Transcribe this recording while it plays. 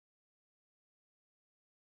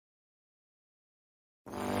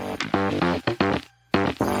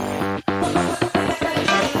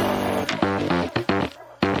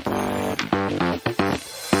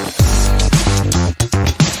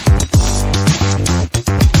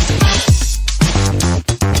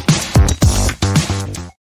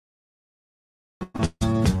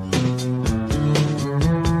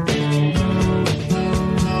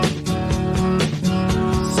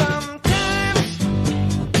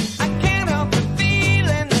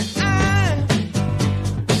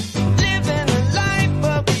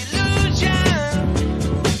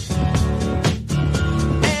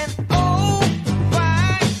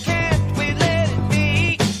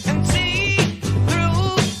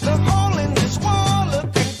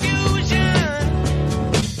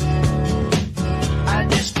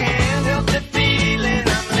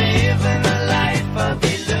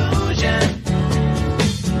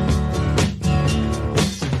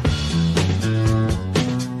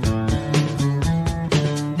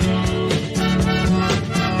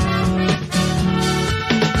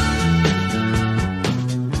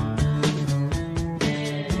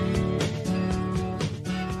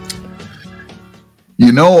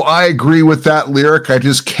I agree with that lyric. I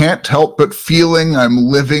just can't help but feeling I'm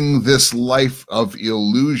living this life of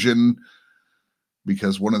illusion,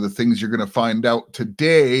 because one of the things you're going to find out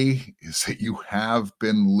today is that you have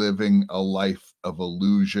been living a life of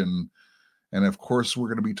illusion. And of course, we're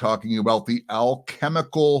going to be talking about the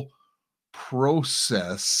alchemical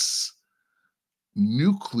process,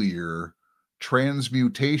 nuclear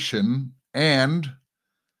transmutation, and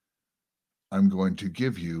I'm going to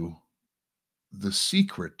give you the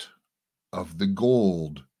secret of the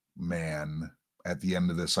gold man at the end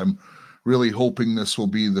of this. I'm really hoping this will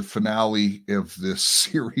be the finale of this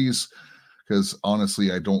series, because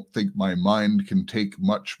honestly, I don't think my mind can take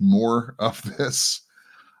much more of this.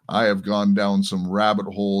 I have gone down some rabbit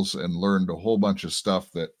holes and learned a whole bunch of stuff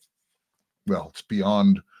that, well, it's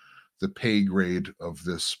beyond the pay grade of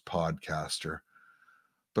this podcaster.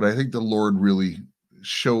 But I think the Lord really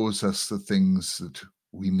shows us the things that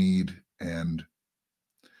we need. And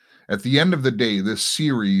at the end of the day, this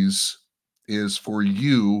series is for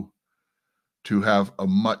you to have a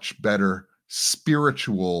much better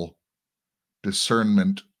spiritual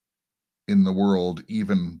discernment in the world,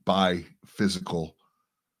 even by physical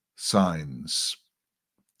signs.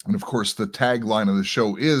 And of course, the tagline of the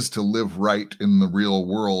show is to live right in the real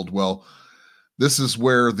world. Well, this is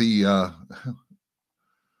where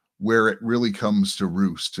where it really comes to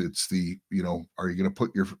roost. It's the, are you going to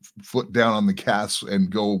put your foot down on the gas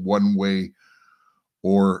and go one way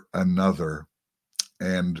or another?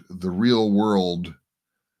 And the real world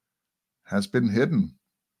has been hidden.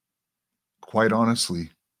 Quite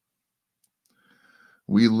honestly,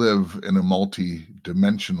 we live in a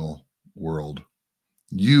multi-dimensional world.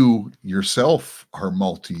 You yourself are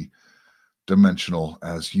multi-dimensional,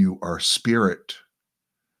 as you are spirit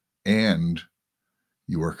and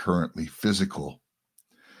you are currently physical.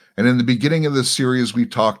 And in the beginning of this series, we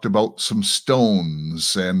talked about some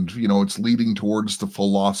stones, and, it's leading towards the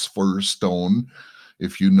philosopher's stone,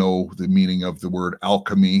 if you know the meaning of the word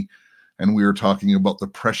alchemy. And we were talking about the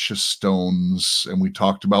precious stones, and we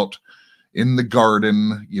talked about in the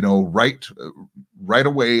garden, right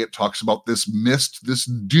away, it talks about this mist, this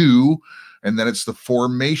dew, and then it's the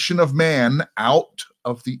formation of man out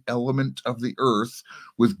of the element of the earth,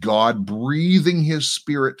 with God breathing his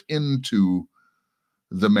spirit into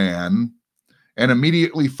the man. And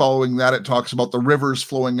immediately following that, it talks about the rivers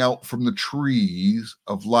flowing out from the trees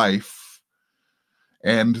of life.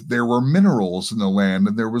 And there were minerals in the land,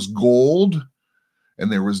 and there was gold,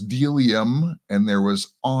 and there was bdellium, and there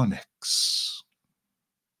was onyx.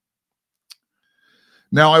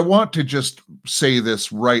 Now, I want to just say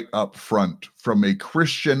this right up front from a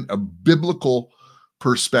Christian, a biblical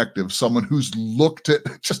perspective, someone who's looked at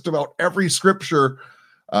just about every scripture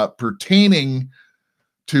pertaining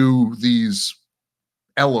to these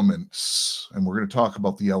elements. And we're going to talk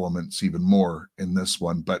about the elements even more in this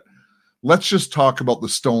one, but let's just talk about the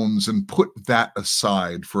stones and put that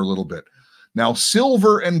aside for a little bit. Now,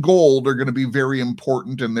 silver and gold are going to be very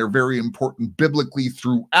important, and they're very important biblically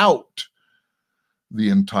throughout the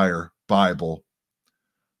entire Bible.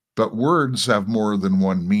 But words have more than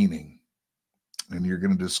one meaning, and you're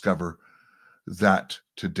going to discover that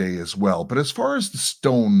today as well. But as far as the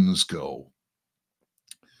stones go,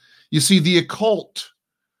 you see, the occult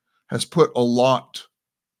has put a lot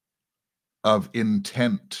of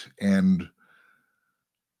intent and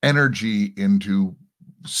energy into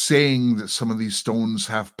saying that some of these stones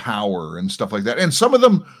have power and stuff like that. And some of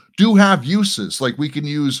them do have uses, like we can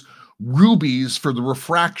use rubies for the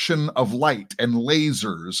refraction of light and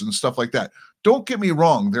lasers and stuff like that. Don't get me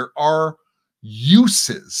wrong, there are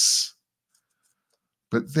uses,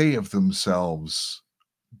 but they of themselves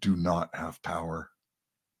do not have power.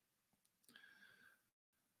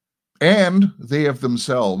 And they of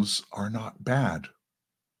themselves are not bad.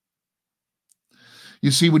 You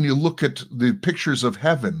see, when you look at the pictures of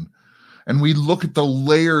heaven, and we look at the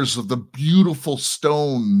layers of the beautiful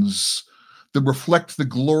stones that reflect the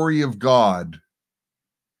glory of God,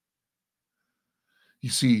 you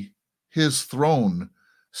see, his throne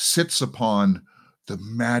sits upon the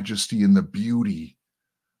majesty and the beauty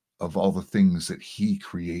of all the things that he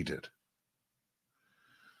created.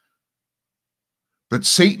 But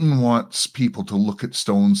Satan wants people to look at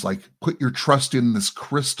stones like, put your trust in this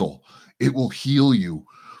crystal, it will heal you.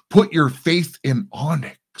 Put your faith in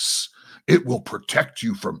onyx, it will protect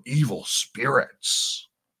you from evil spirits.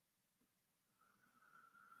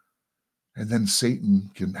 And then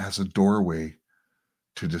Satan has a doorway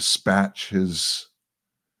to dispatch his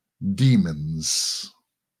demons,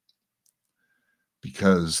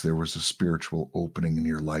 because there was a spiritual opening in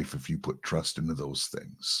your life if you put trust into those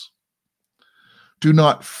things. Do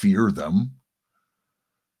not fear them.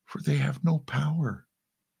 for they have no power.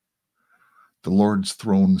 The Lord's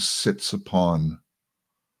throne sits upon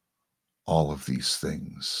all of these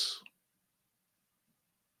things.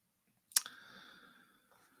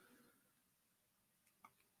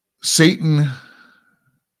 Satan,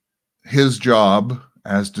 his job,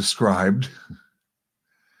 as described,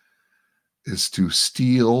 is to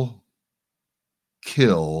steal,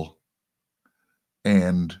 kill,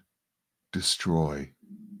 and destroy.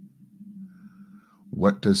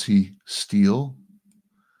 What does he steal?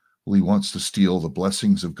 Well, he wants to steal the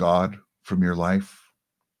blessings of God from your life.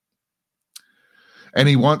 And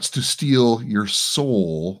he wants to steal your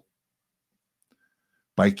soul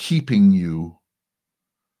by keeping you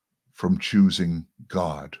from choosing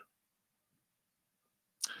God.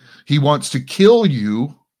 He wants to kill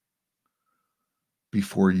you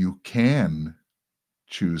before you can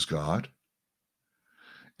choose God.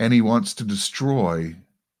 And he wants to destroy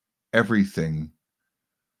everything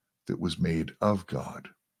that was made of God.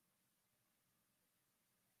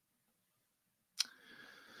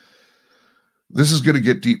 This is going to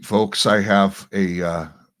get deep, folks. I have a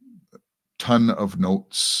ton of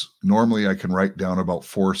notes. Normally, I can write down about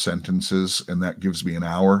 4 sentences, and that gives me an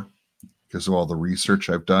hour because of all the research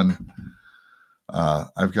I've done.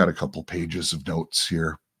 I've got a couple pages of notes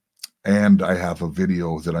here, and I have a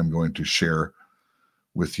video that I'm going to share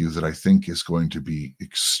with you that I think is going to be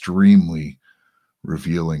extremely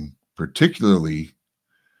revealing, particularly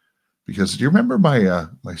because, do you remember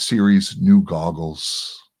my series, New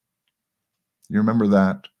Goggles? You remember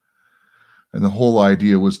that? And the whole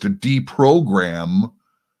idea was to deprogram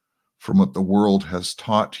from what the world has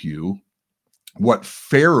taught you, what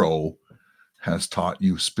Pharaoh has taught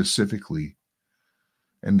you specifically,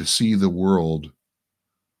 and to see the world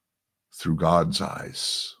through God's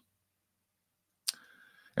eyes.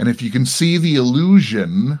 And if you can see the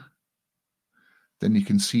illusion, then you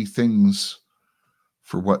can see things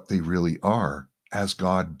for what they really are, as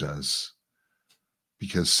God does.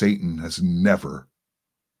 Because Satan has never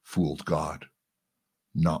fooled God.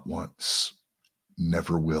 Not once.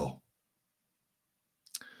 Never will.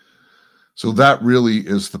 So that really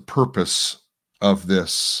is the purpose of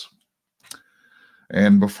this.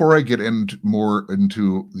 And before I get more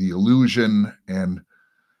into the illusion and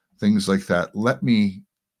things like that, let me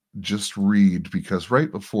just read, because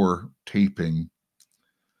right before taping,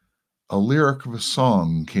 a lyric of a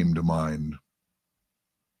song came to mind.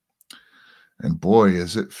 And boy,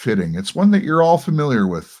 is it fitting. It's one that you're all familiar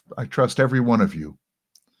with. I trust every one of you.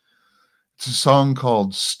 It's a song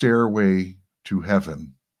called Stairway to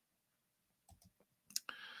Heaven.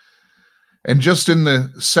 And just in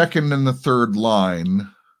the second and the third line,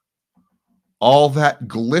 all that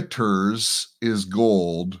glitters is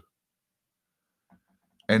gold,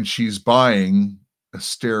 and she's buying a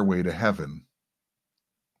stairway to heaven.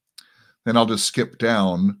 Then I'll just skip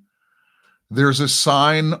down. There's a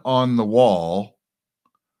sign on the wall,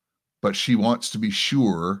 but she wants to be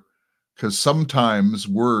sure, because sometimes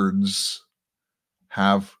words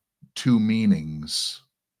have 2 meanings.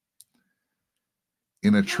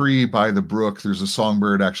 In a tree by the brook, there's a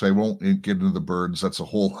songbird. Actually, I won't get into the birds. That's a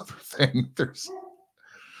whole other thing.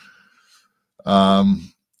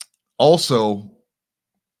 Also,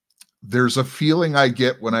 there's a feeling I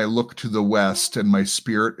get when I look to the west and my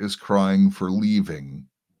spirit is crying for leaving.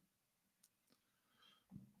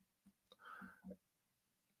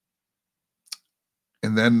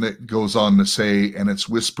 And then it goes on to say, and it's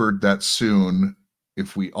whispered that soon,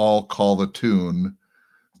 if we all call the tune,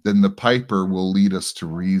 then the piper will lead us to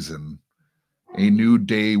reason. A new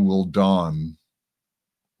day will dawn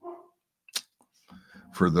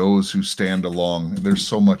for those who stand along. There's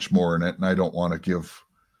so much more in it, and I don't want to give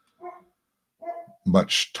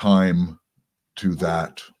much time to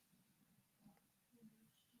that.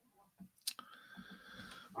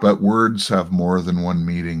 But words have more than one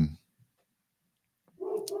meaning.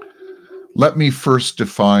 Let me first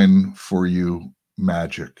define for you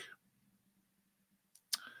magic.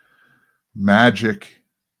 Magic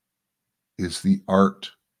is the art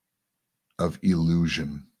of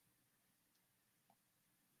illusion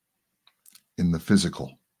in the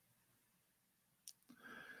physical.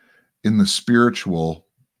 In the spiritual,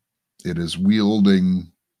 it is wielding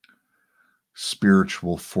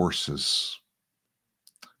spiritual forces.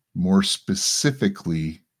 More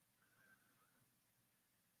specifically,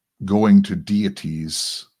 going to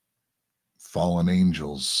deities, fallen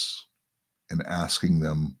angels, and asking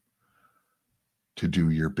them to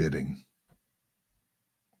do your bidding.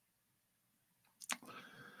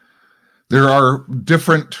 There are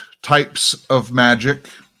different types of magic.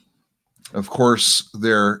 Of course,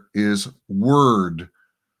 there is word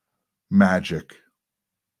magic,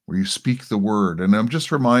 where you speak the word. And I'm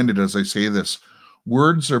just reminded as I say this,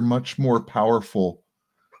 words are much more powerful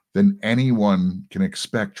than anyone can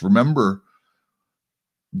expect. Remember,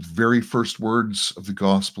 the very first words of the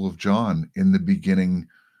Gospel of John, in the beginning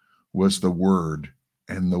was the Word,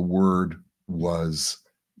 and the Word was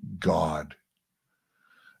God.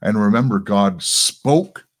 And remember, God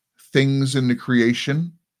spoke things into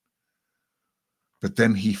creation, but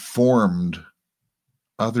then he formed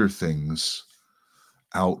other things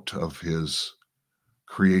out of his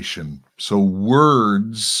creation. So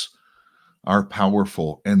words are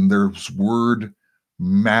powerful, and there's word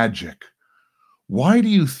magic. Why do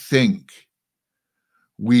you think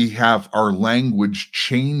we have our language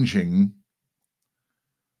changing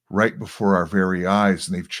right before our very eyes,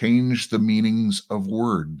 and they've changed the meanings of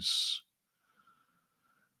words?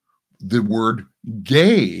 The word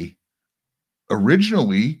gay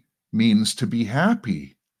originally means to be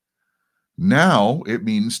happy. Now it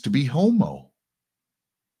means to be homo.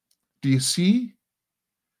 Do you see?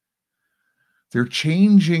 They're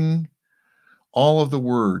changing all of the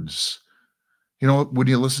words. You know, when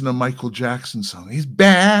you listen to Michael Jackson's song, he's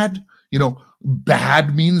bad. You know,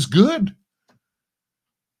 bad means good.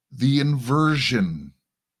 The inversion.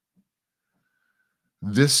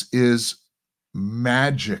 This is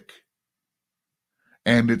magic.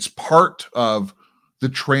 And it's part of the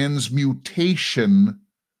transmutation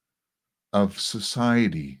of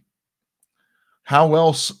society. How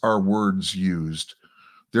else are words used?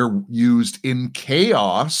 They're used in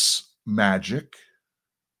chaos magic.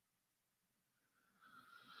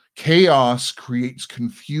 Chaos creates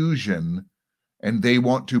confusion, and they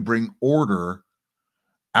want to bring order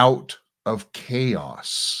out of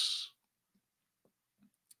chaos.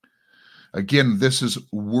 Again, this is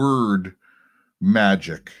word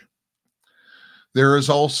magic. There is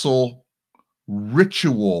also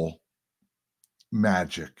ritual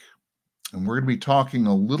magic, and we're going to be talking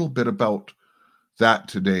a little bit about that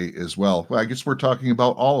today as well. I guess we're talking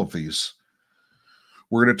about all of these.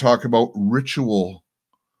 We're going to talk about ritual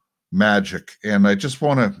magic, and I just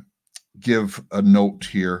want to give a note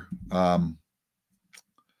here.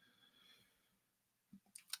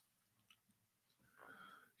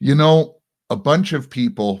 You know, a bunch of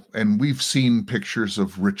people, and we've seen pictures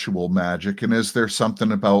of ritual magic, and is there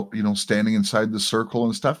something about, you know, standing inside the circle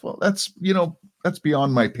and stuff? Well, that's, you know, that's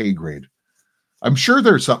beyond my pay grade. I'm sure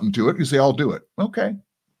there's something to it. You say, I'll do it. Okay.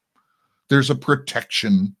 There's a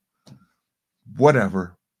protection,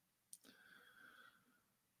 whatever.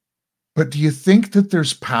 But do you think that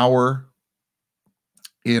there's power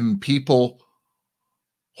in people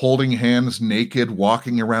holding hands naked,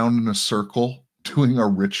 walking around in a circle, doing a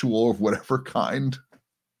ritual of whatever kind?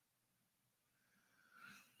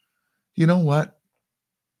 You know what?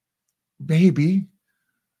 Maybe,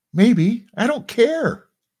 I don't care.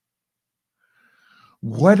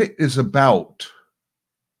 What it is about,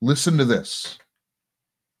 listen to this.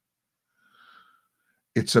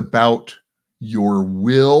 It's about your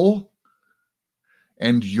will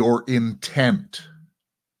and your intent.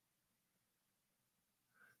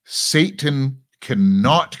 Satan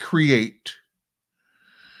cannot create.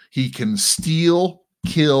 He can steal,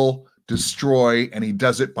 kill, destroy, and he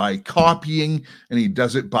does it by copying, and he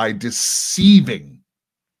does it by deceiving.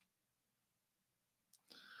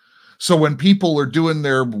 So when people are doing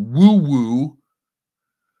their woo-woo,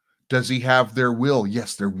 does he have their will?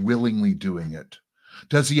 Yes, they're willingly doing it.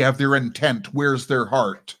 Does he have their intent? Where's their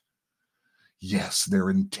heart? Yes, their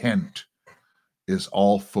intent is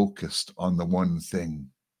all focused on the one thing.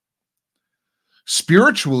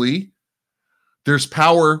 Spiritually, there's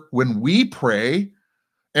power when we pray,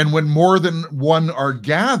 and when more than one are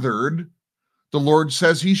gathered, the Lord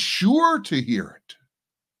says he's sure to hear it.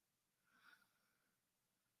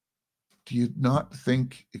 Do you not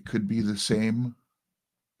think it could be the same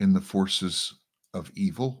in the forces of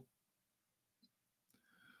evil?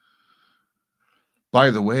 By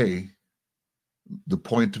the way, the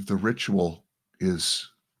point of the ritual is,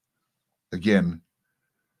 again,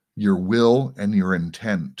 your will and your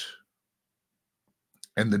intent.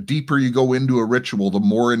 And the deeper you go into a ritual, the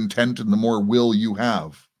more intent and the more will you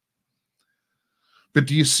have. But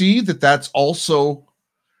do you see that that's also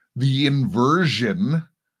the inversion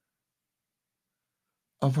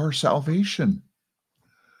of our salvation?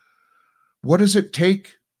 What does it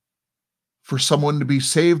take for someone to be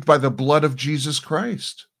saved by the blood of Jesus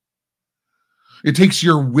Christ? It takes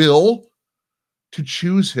your will to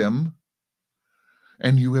choose him,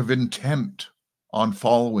 and you have intent on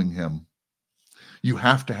following him. You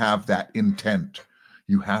have to have that intent.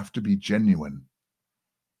 You have to be genuine.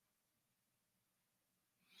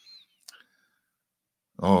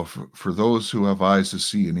 Oh, for those who have eyes to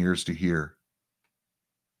see and ears to hear.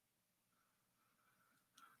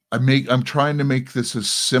 I'm trying to make this as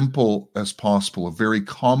simple as possible, a very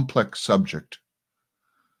complex subject,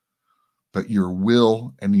 but your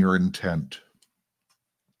will and your intent.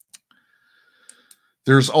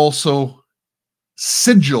 There's also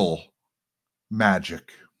sigil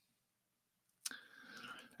magic.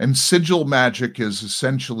 And sigil magic is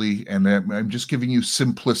essentially, and I'm just giving you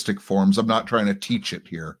simplistic forms. I'm not trying to teach it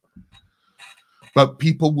here. But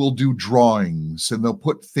people will do drawings and they'll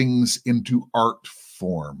put things into art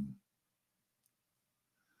form.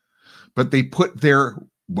 But they put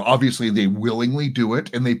obviously they willingly do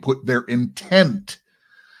it, and they put their intent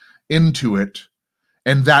into it.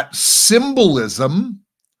 And that symbolism,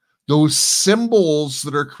 those symbols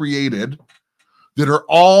that are created, that are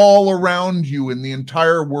all around you in the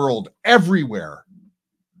entire world, everywhere.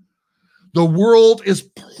 The world is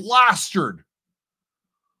plastered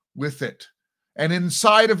with it. And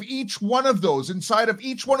inside of each one of those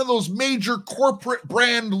major corporate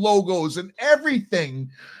brand logos and everything,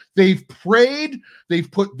 they've prayed, they've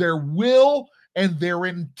put their will and their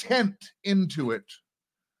intent into it.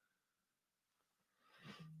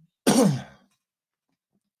 And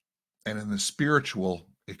in the spiritual,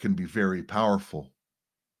 it can be very powerful.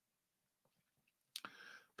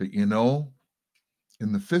 But in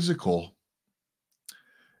the physical,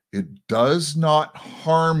 it does not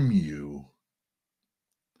harm you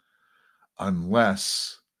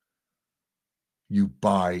unless you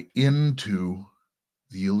buy into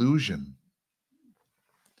the illusion.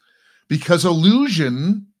 Because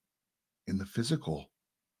illusion in the physical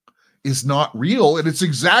is not real, and it's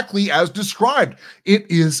exactly as described. It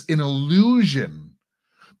is an illusion.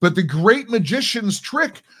 But the great magician's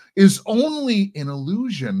trick is only an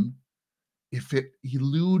illusion if it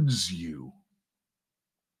eludes you.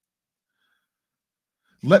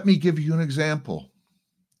 Let me give you an example.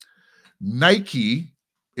 Nike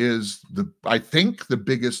is I think the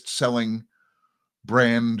biggest selling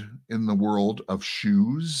brand in the world of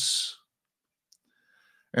shoes.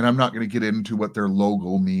 And I'm not going to get into what their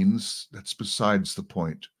logo means. That's besides the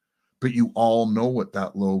point. But you all know what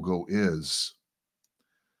that logo is.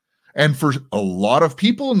 And for a lot of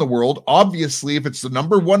people in the world, obviously, if it's the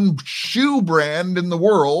number one shoe brand in the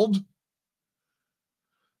world,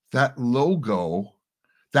 that logo,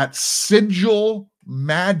 that sigil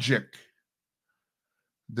magic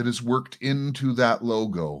that is worked into that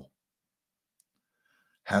logo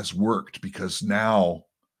has worked, because now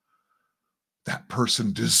that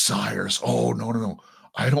person desires, oh, no.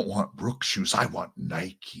 I don't want Brooks shoes. I want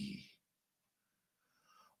Nike.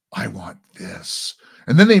 I want this.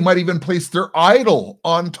 And then they might even place their idol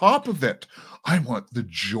on top of it. I want the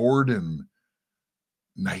Jordan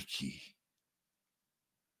Nike.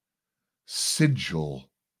 Sigil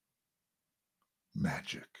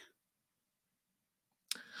magic.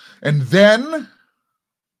 And then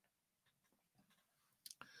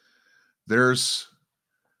there's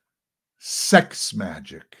sex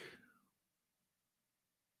magic.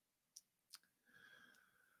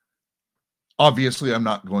 Obviously, I'm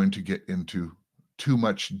not going to get into too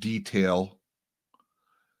much detail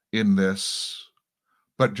in this,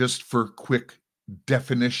 but just for quick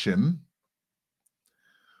definition,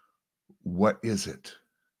 what is it?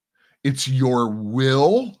 It's your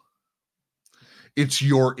will. It's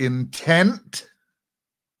your intent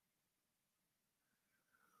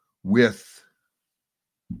with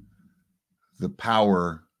the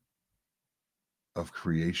power of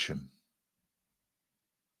creation.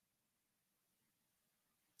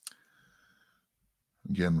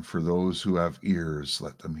 Again, for those who have ears,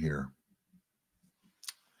 let them hear.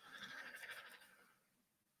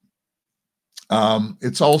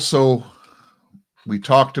 It's also, we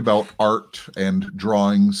talked about art and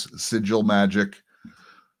drawings, sigil magic.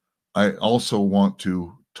 I also want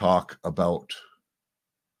to talk about,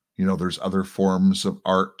 there's other forms of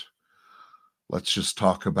art. Let's just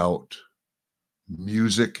talk about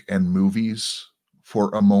music and movies for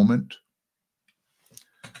a moment,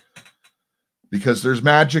 because there's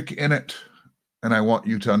magic in it, and I want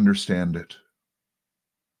you to understand it.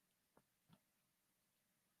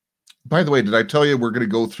 By the way, did I tell you we're going to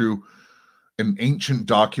go through an ancient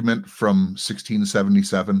document from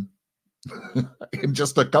 1677 in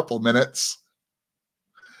just a couple minutes?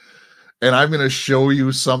 And I'm going to show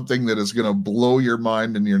you something that is going to blow your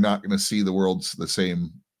mind, and you're not going to see the world's the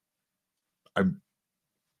same.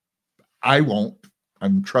 I won't.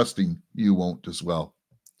 I'm trusting you won't as well.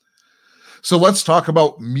 So let's talk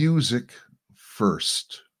about music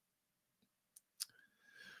first.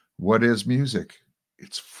 What is music?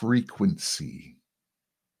 It's frequency.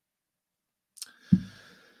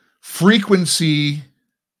 Frequency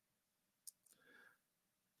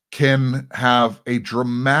can have a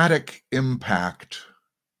dramatic impact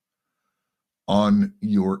on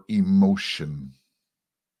your emotion.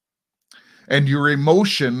 And your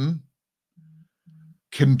emotion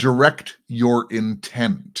can direct your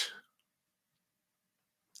intent.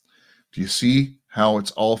 Do you see how it's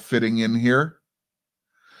all fitting in here?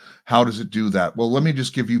 How does it do that? Well, let me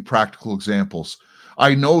just give you practical examples.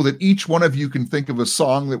 I know that each one of you can think of a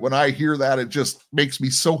song that when I hear that, it just makes me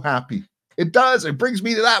so happy. It does. It brings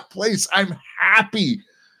me to that place. I'm happy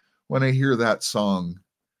when I hear that song.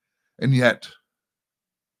 And yet,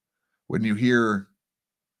 when you hear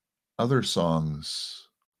other songs,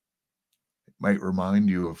 it might remind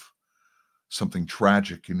you of something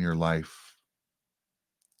tragic in your life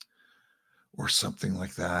or something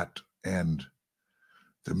like that. And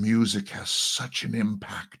the music has such an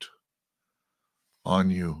impact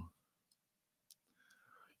on you.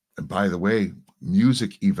 And by the way,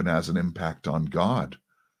 music even has an impact on God.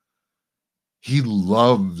 He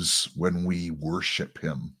loves when we worship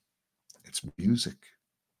him. It's music.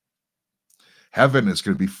 Heaven is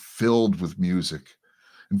going to be filled with music.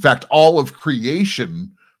 In fact, all of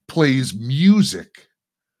creation plays music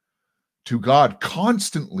to God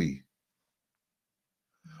constantly.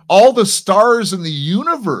 All the stars in the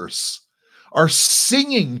universe are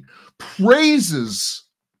singing praises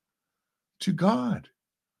to God.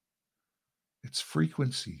 It's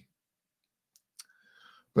frequency.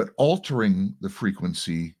 But altering the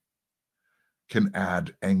frequency can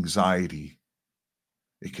add anxiety.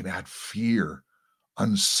 It can add fear,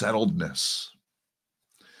 unsettledness.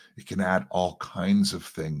 It can add all kinds of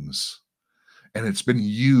things. And it's been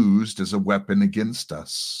used as a weapon against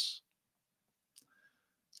us.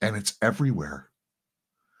 And it's everywhere.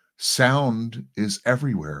 Sound is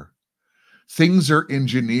everywhere. Things are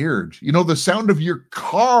engineered. You know, the sound of your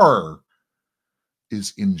car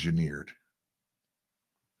is engineered.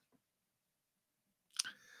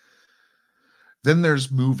 Then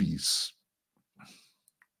there's movies.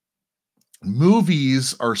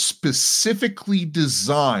 Movies are specifically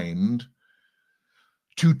designed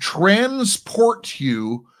to transport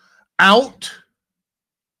you out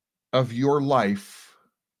of your life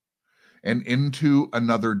and into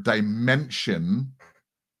another dimension,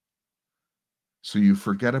 so you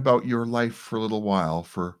forget about your life for a little while,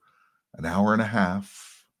 for an hour and a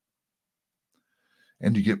half,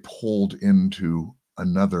 and you get pulled into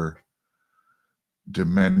another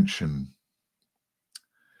dimension.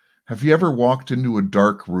 Have you ever walked into a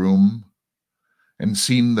dark room and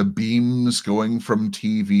seen the beams going from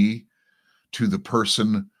TV to the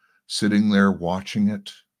person sitting there watching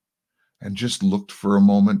it, and just looked for a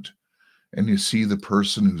moment, and you see the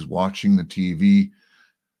person who's watching the TV,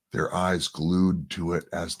 their eyes glued to it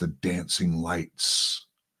as the dancing lights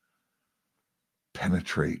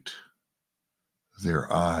penetrate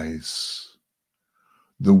their eyes,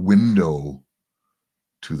 the window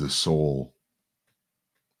to the soul.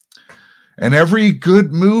 And every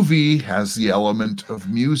good movie has the element of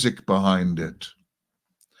music behind it.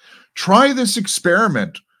 Try this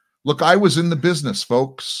experiment. Look, I was in the business,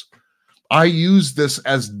 folks. I used this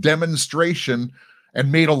as demonstration and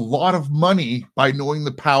made a lot of money by knowing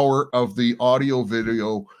the power of the audio,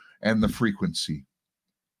 video, and the frequency.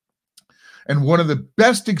 And one of the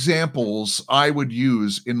best examples I would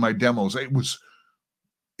use in my demos, it was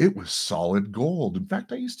solid gold. In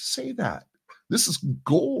fact, I used to say that. This is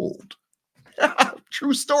gold.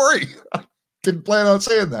 True story. I didn't plan on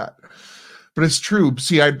saying that, but it's true.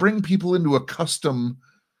 See, I'd bring people into a custom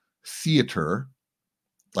theater,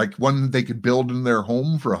 like one they could build in their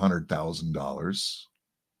home for $100,000.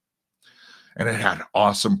 And it had an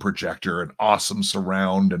awesome projector and awesome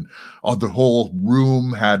surround, and the whole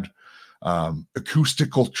room had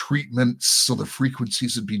acoustical treatments, so the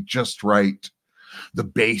frequencies would be just right. The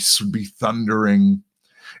bass would be thundering,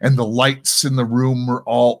 and the lights in the room were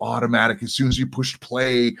all automatic. As soon as you pushed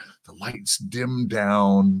play, the lights dimmed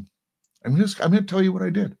down. I'm going to tell you what I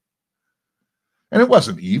did. And it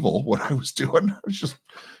wasn't evil, what I was doing. I was just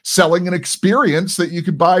selling an experience that you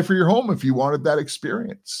could buy for your home if you wanted that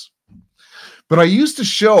experience. But I used to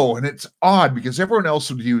show, and it's odd because everyone else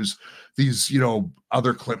would use these,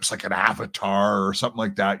 other clips like an avatar or something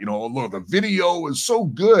like that. Look, the video is so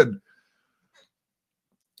good.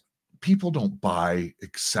 People don't buy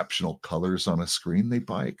exceptional colors on a screen. They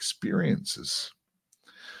buy experiences.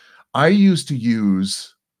 I used to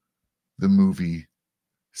use the movie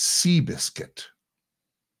Seabiscuit.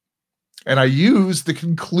 And I used the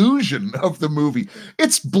conclusion of the movie.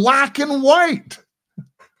 It's black and white.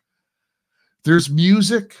 There's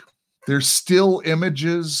music. There's still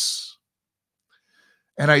images.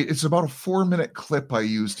 And it's about a 4-minute clip I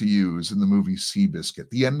used to use in the movie Seabiscuit,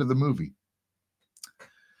 the end of the movie.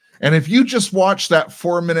 And if you just watch that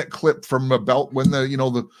 4-minute clip from about when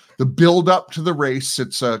the build up to the race,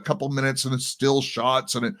 it's a couple minutes and it's still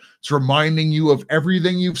shots and it's reminding you of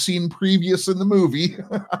everything you've seen previous in the movie.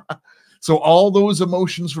 So all those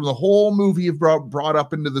emotions from the whole movie have brought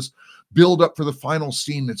up into this build up for the final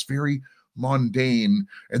scene. It's very mundane.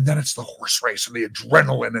 And then it's the horse race and the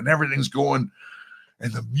adrenaline and everything's going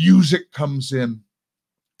and the music comes in.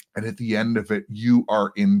 And at the end of it, you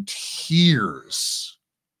are in tears.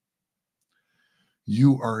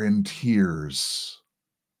 You are in tears.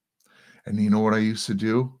 And you know what I used to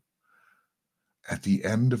do? At the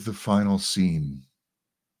end of the final scene,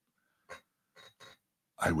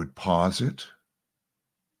 I would pause it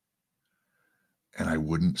and I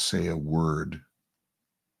wouldn't say a word.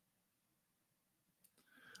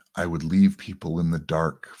 I would leave people in the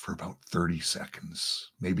dark for about 30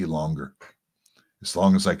 seconds, maybe longer, as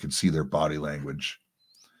long as I could see their body language.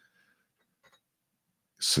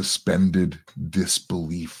 Suspended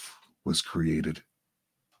disbelief was created.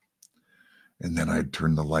 And then I'd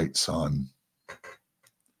turn the lights on.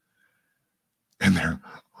 And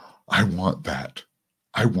I want that.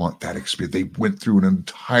 I want that experience. They went through an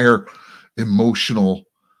entire emotional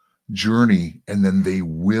journey and then they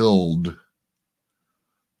willed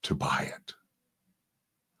to buy it.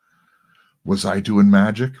 Was I doing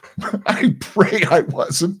magic? I pray I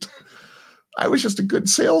wasn't. I was just a good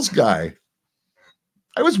sales guy.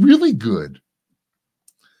 I was really good.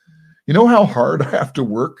 You know how hard I have to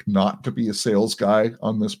work not to be a sales guy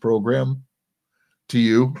on this program to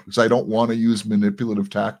you? Because I don't want to use manipulative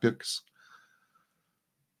tactics.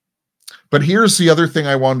 But here's the other thing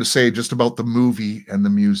I wanted to say just about the movie and the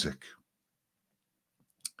music.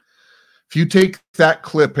 If you take that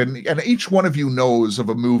clip, and each one of you knows of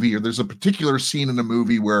a movie, or there's a particular scene in a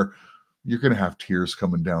movie where you're going to have tears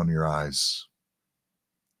coming down your eyes.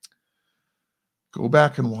 Go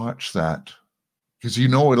back and watch that, because you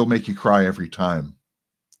know it'll make you cry every time.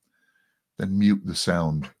 Then mute the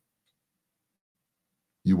sound.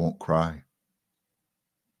 You won't cry.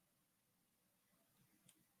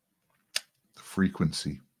 The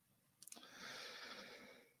frequency.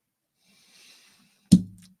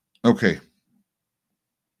 Okay.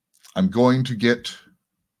 I'm going to get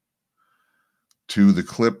to the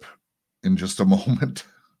clip in just a moment.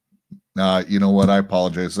 You know what? I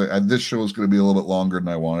apologize. This show is going to be a little bit longer than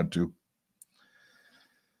I wanted to.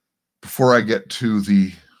 Before I get to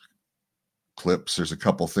the clips, there's a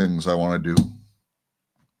couple things I want to do.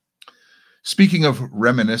 Speaking of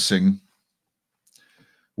reminiscing,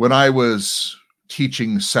 when I was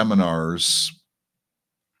teaching seminars,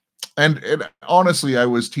 and honestly, I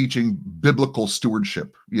was teaching biblical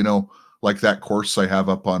stewardship, like that course I have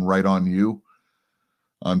up on Right On You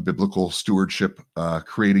on biblical stewardship,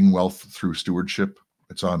 creating wealth through stewardship.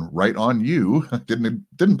 It's on Right On You.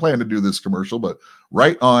 Didn't plan to do this commercial, but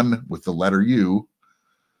Right On with the letter U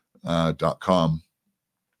 .com.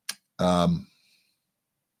 I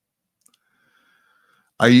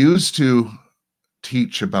used to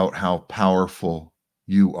teach about how powerful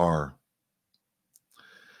you are.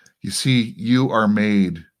 You see, you are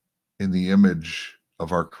made in the image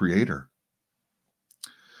of our Creator.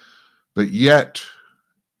 But yet,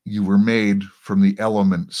 you were made from the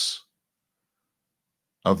elements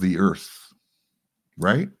of the earth,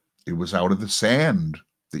 right? It was out of the sand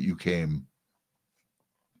that you came.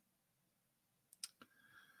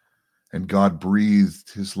 And God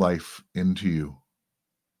breathed his life into you.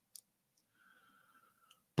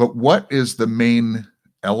 But what is the main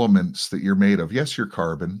elements that you're made of? Yes, you're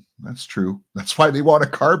carbon. That's true. That's why they want a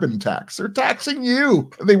carbon tax. They're taxing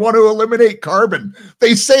you. They want to eliminate carbon.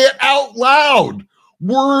 They say it out loud.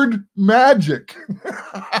 Word magic.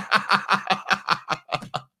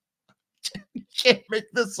 You can't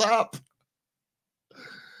make this up.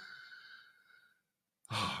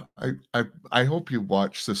 I hope you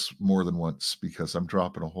watch this more than once, because I'm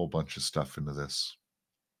dropping a whole bunch of stuff into this.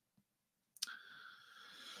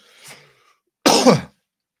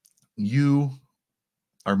 You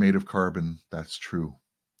are made of carbon. That's true.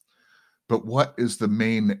 But what is the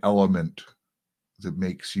main element that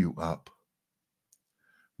makes you up?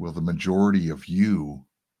 Well, the majority of you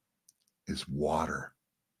is water.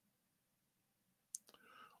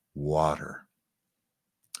 Water.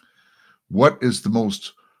 What is the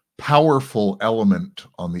most powerful element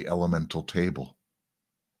on the elemental table?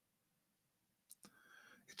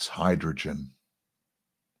 It's hydrogen.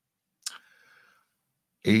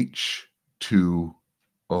 H2O.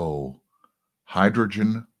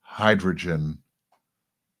 Hydrogen, hydrogen,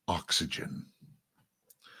 oxygen.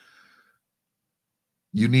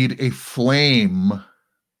 You need a flame,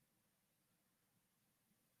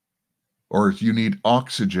 or you need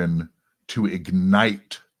oxygen to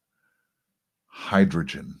ignite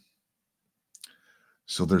hydrogen.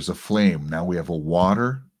 So there's a flame. Now we have a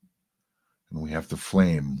water and we have the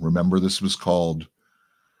flame. Remember, this was called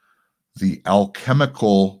the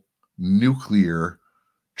alchemical nuclear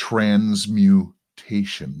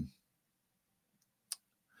transmutation.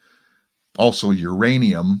 Also,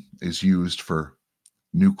 uranium is used for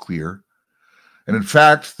nuclear. And in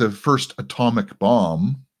fact, the first atomic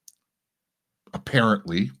bomb,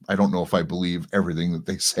 apparently, I don't know if I believe everything that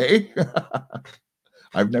they say.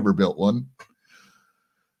 I've never built one.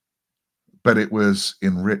 But it was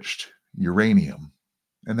enriched uranium.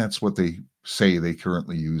 And that's what they say they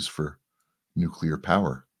currently use for nuclear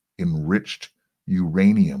power. Enriched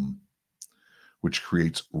uranium, which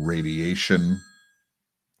creates radiation,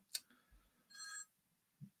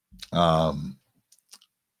 a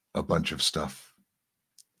bunch of stuff.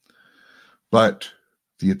 But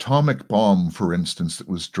the atomic bomb, for instance, that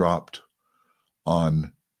was dropped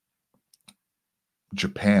on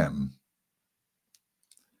Japan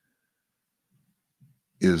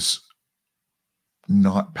is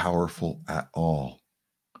not powerful at all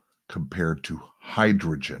compared to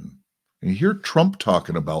hydrogen. And you hear Trump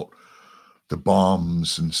talking about the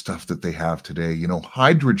bombs and stuff that they have today. You know,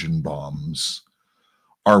 hydrogen bombs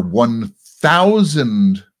are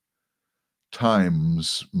 1,000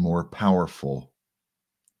 times more powerful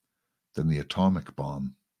than the atomic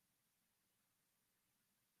bomb.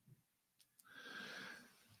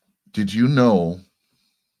 Did you know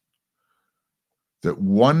that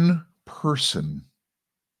one person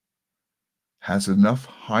has enough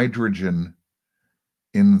hydrogen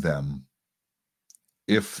in them,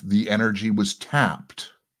 if the energy was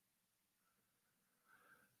tapped,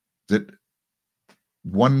 that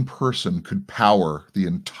one person could power the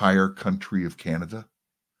entire country of Canada?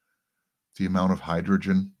 The amount of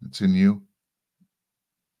hydrogen that's in you.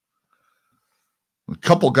 A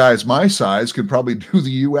couple guys my size could probably do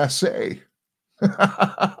the USA.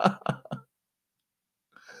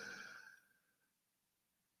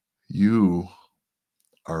 You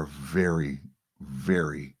are very,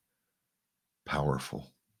 very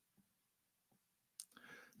powerful.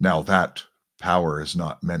 Now, that power is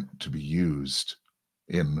not meant to be used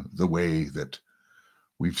in the way that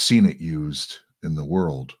we've seen it used in the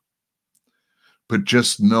world. But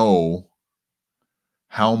just know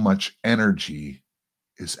how much energy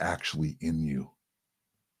is actually in you.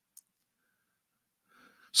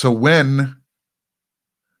 So when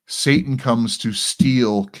Satan comes to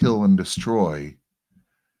steal, kill, and destroy,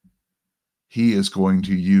 he is going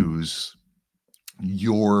to use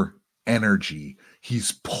your energy.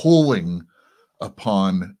 He's pulling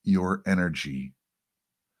upon your energy.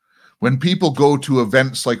 When people go to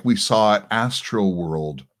events like we saw at Astro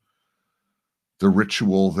World, the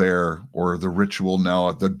ritual there, or the ritual now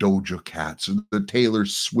at the Doja Cats, or the Taylor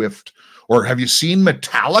Swift, or have you seen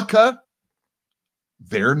Metallica?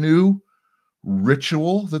 Their new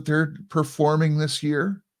ritual that they're performing this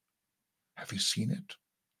year. Have you seen it?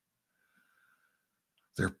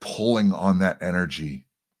 They're pulling on that energy.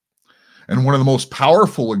 And one of the most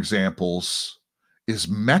powerful examples is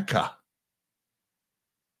Mecca.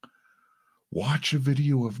 Watch a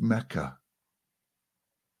video of Mecca.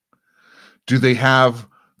 Do they have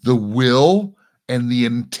the will and the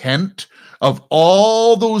intent of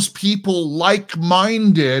all those people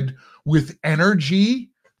like-minded with energy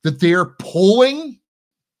that they're pulling?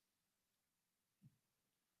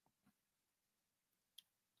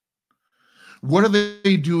 What are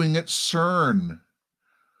they doing at CERN?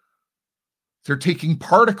 They're taking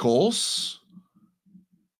particles,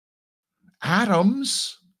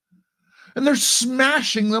 atoms, and they're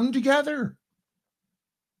smashing them together.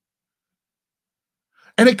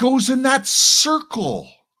 And it goes in that circle.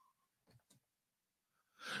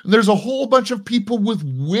 And there's a whole bunch of people with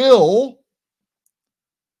will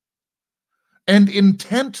and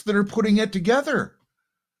intent that are putting it together.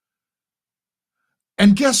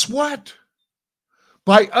 And guess what?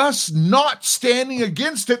 By us not standing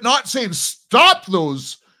against it, not saying stop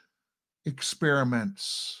those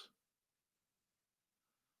experiments,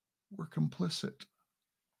 we're complicit.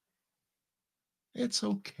 It's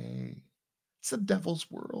okay. It's the devil's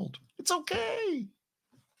world. It's okay.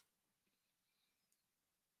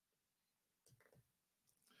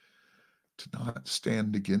 To not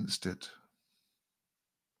stand against it.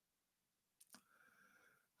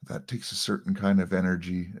 That takes a certain kind of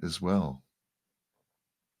energy as well.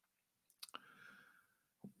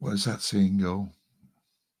 What does that saying go?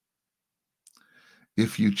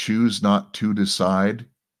 If you choose not to decide,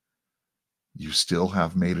 You still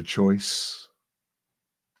have made a choice.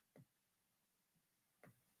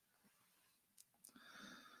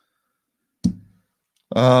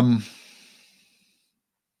 Okay,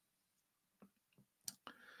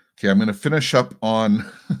 I'm going to finish up on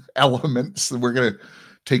elements. We're going to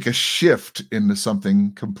take a shift into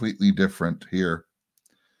something completely different here.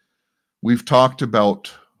 We've talked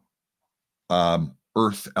about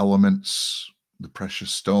earth elements, the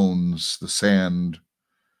precious stones, the sand,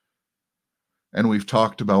 and we've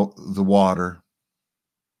talked about the water.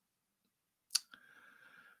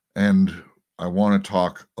 And I want to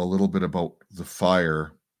talk a little bit about the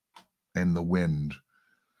fire and the wind,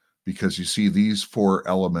 because you see, these four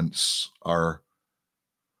elements are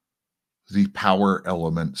the power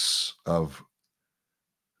elements of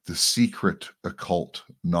the secret occult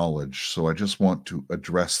knowledge. So I just want to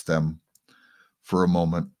address them for a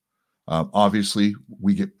moment. Obviously,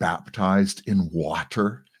 we get baptized in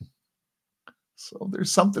water. So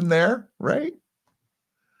there's something there, right?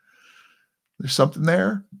 There's something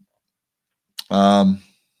there.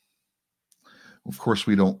 Of course,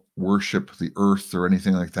 we don't worship the earth or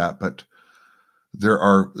anything like that, but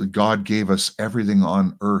God gave us everything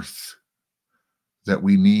on earth that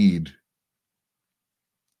we need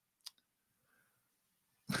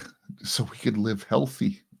so we could live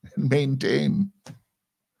healthy and maintain.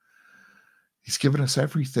 He's given us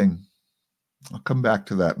everything. I'll come back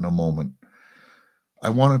to that in a moment. I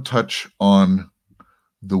want to touch on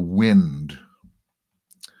the wind,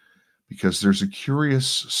 because there's a curious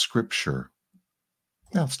scripture.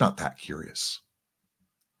 Well, it's not that curious.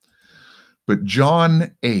 But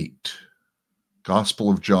John 8, Gospel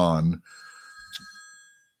of John,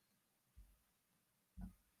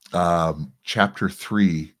 chapter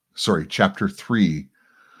 3,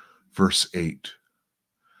 verse 8.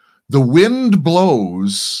 The wind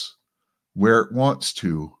blows where it wants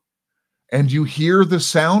to, and you hear the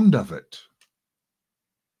sound of it,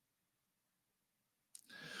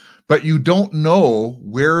 but you don't know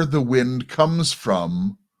where the wind comes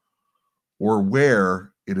from or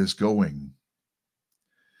where it is going.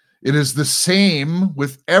 It is the same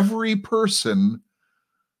with every person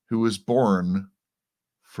who is born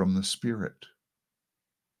from the Spirit.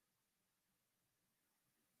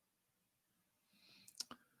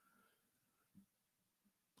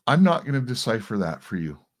 I'm not going to decipher that for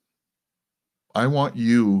you. I want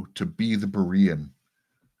you to be the Berean.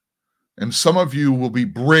 And some of you will be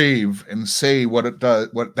brave and say what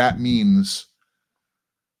that means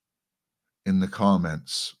in the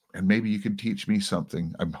comments. And maybe you can teach me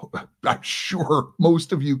something. I'm sure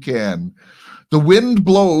most of you can. The wind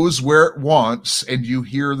blows where it wants, and you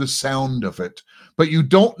hear the sound of it, but you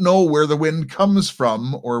don't know where the wind comes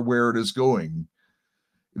from or where it is going.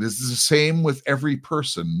 It is the same with every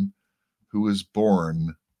person who is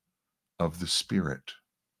born of the Spirit.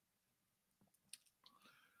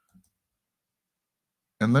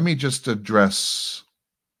 And let me just address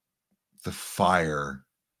the fire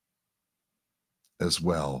as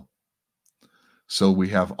well. So we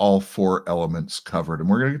have all four elements covered, and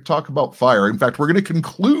we're going to talk about fire. In fact, we're going to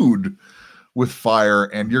conclude with fire,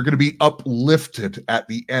 and you're going to be uplifted at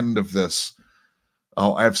the end of this.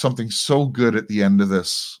 Oh, I have something so good at the end of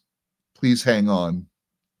this. Please hang on.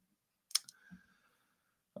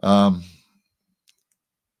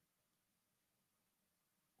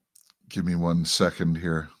 Give me 1 second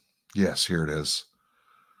here. Yes, here it is.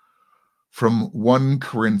 From 1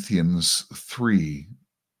 Corinthians 3,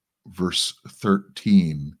 verse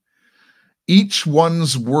 13. Each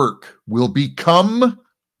one's work will become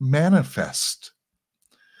manifest,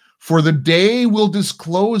 for the day will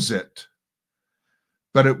disclose it,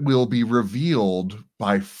 but it will be revealed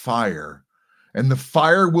by fire, and the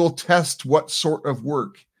fire will test what sort of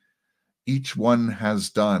work each one has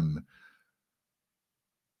done.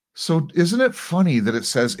 So isn't it funny that it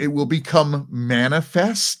says it will become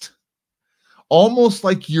manifest? Almost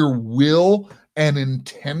like your will and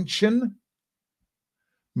intention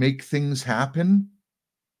make things happen.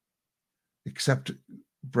 Except,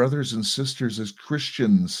 brothers and sisters, as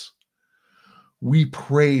Christians, we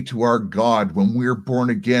pray to our God when we're born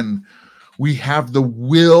again. We have the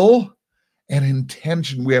will and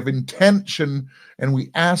intention. We have intention, and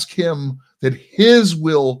we ask him that his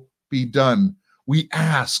will be done. We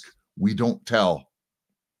ask, we don't tell.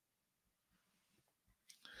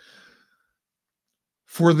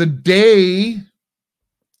 For the day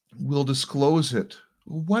will disclose it.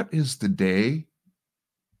 What is the day?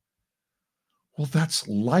 Well, that's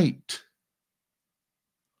light.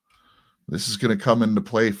 This is going to come into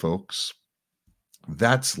play, folks.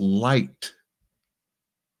 That's light.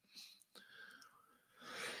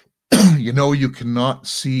 You know, you cannot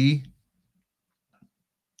see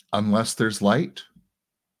unless there's light.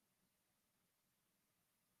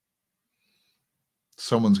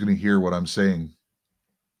 Someone's going to hear what I'm saying.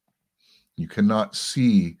 You cannot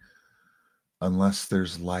see unless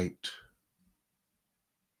there's light.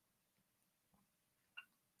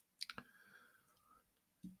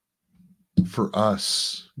 For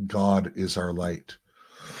us, God is our light.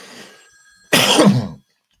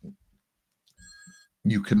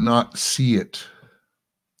 You cannot see it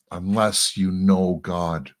unless you know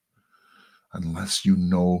God, unless you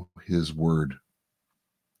know His Word.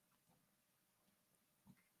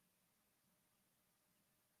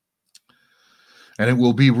 And it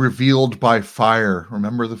will be revealed by fire.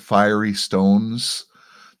 Remember the fiery stones?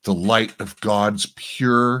 The light of God's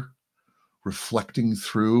pure reflecting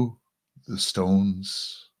through the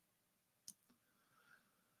stones.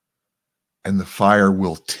 And the fire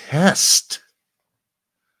will test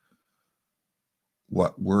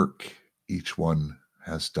what work each one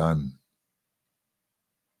has done.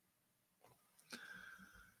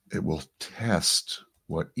 It will test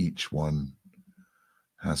what each one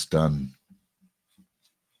has done.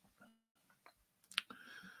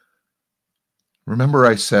 Remember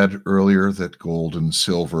I said earlier that gold and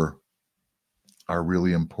silver are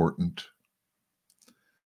really important.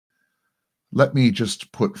 Let me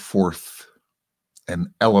just put forth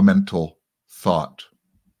an elemental thought.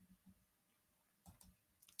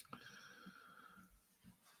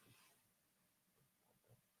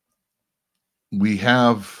 We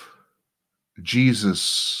have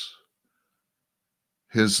Jesus,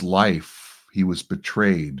 his life. He was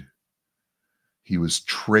betrayed. He was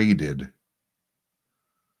traded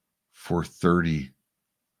for 30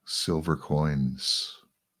 silver coins.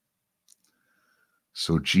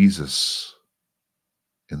 So Jesus,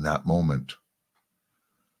 in that moment,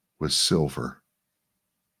 was silver.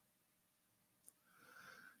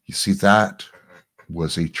 You see, that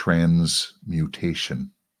was a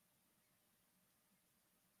transmutation.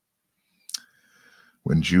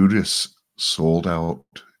 When Judas sold out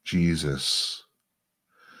Jesus,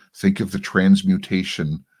 think of the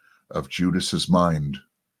transmutation of Judas's mind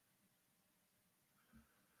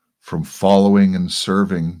from following and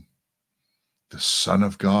serving the Son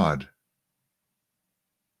of God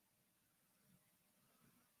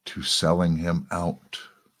to selling him out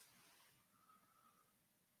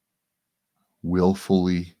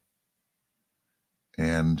willfully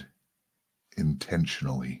and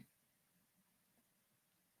intentionally.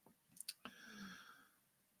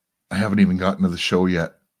 I haven't even gotten to the show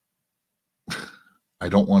yet. I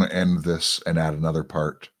don't want to end this and add another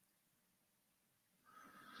part.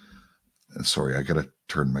 Sorry, I got to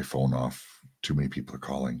turn my phone off. Too many people are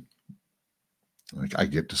calling. I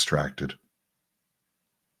get distracted.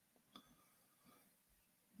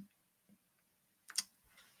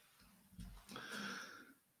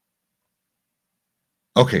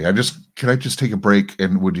 Okay, can I just take a break,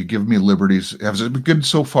 and would you give me liberties? Has it been good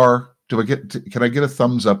so far? Can I get a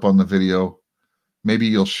thumbs up on the video? Maybe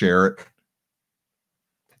you'll share it.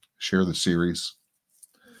 Share the series.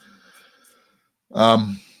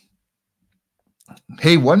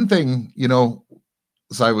 Hey, one thing,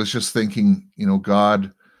 as I was just thinking,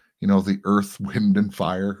 God, the earth, wind, and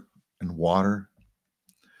fire and water.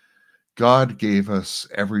 God gave us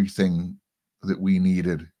everything that we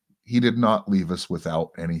needed. He did not leave us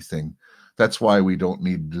without anything. That's why we don't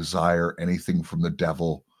need to desire anything from the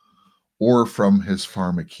devil or from his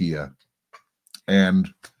pharmakia.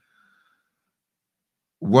 And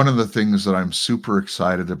one of the things that I'm super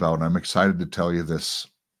excited about, and I'm excited to tell you this,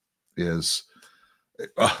 is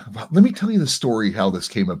let me tell you the story how this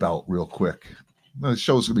came about real quick. The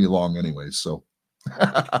show's gonna be long anyways, so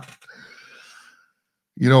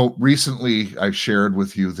recently I shared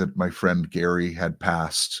with you that my friend Gary had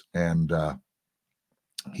passed, and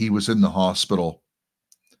he was in the hospital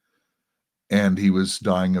and he was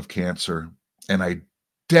dying of cancer, and I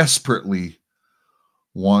desperately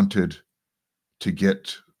wanted to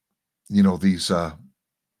get these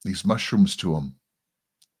mushrooms to him.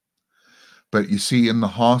 But you see, in the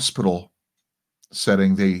hospital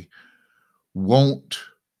setting, they won't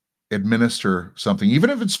administer something, even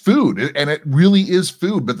if it's food, and it really is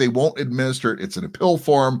food, but they won't administer it. It's in a pill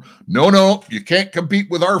form. No, you can't compete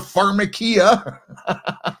with our pharmakia.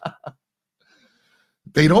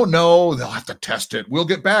 They don't know. They'll have to test it. We'll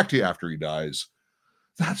get back to you after he dies.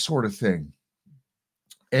 That sort of thing.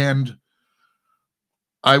 And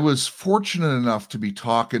I was fortunate enough to be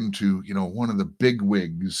talking to, one of the big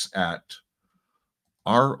wigs at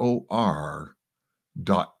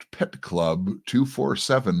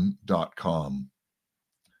ror.petclub247.com.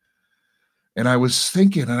 And I was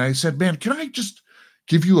thinking, and I said, man, can I just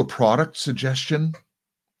give you a product suggestion?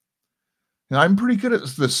 And I'm pretty good at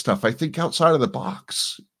this stuff. I think outside of the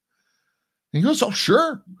box. And he goes, oh,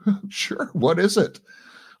 sure. Sure. What is it?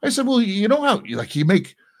 I said, well, you know how like you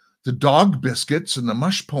make the dog biscuits and the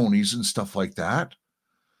mush ponies and stuff like that.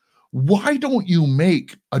 Why don't you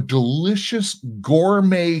make a delicious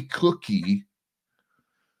gourmet cookie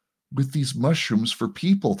with these mushrooms for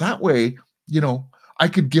people? That way, I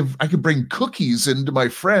could bring cookies into my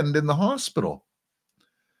friend in the hospital.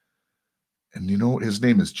 And his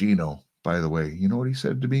name is Gino, by the way. You know what he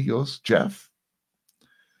said to me? He goes, Jeff,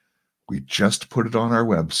 we just put it on our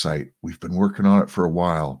website. We've been working on it for a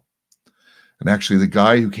while. And actually, the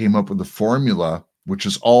guy who came up with the formula, which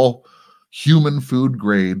is all human food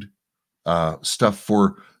grade stuff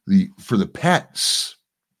for the pets,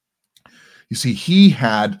 you see, he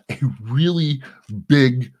had a really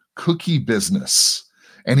big cookie business,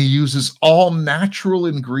 and he uses all natural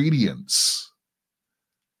ingredients.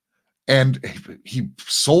 And he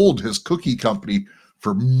sold his cookie company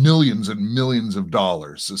for millions and millions of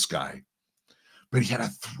dollars, this guy. But he had a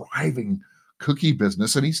thriving cookie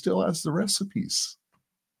business, and he still has the recipes.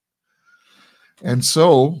 And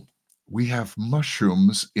so we have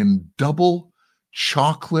mushrooms in double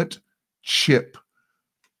chocolate chip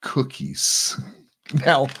cookies.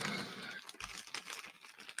 Now,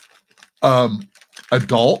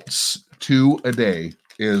 adults 2 a day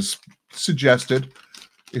is suggested.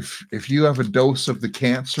 If you have a dose of the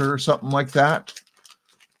cancer or something like that,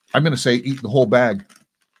 I'm going to say eat the whole bag.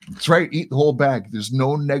 That's right, eat the whole bag. There's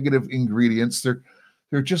no negative ingredients.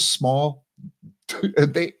 They're just small.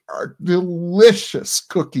 They are delicious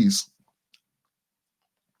cookies.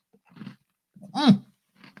 Mm.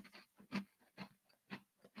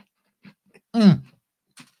 Mm.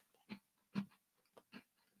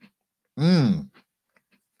 Mm.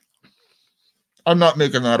 I'm not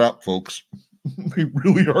making that up, folks. They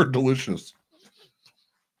really are delicious.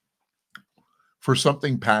 For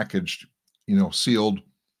something packaged, sealed,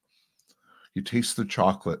 you taste the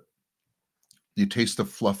chocolate. You taste the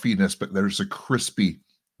fluffiness, but there's a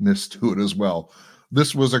crispiness to it as well.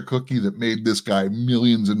 This was a cookie that made this guy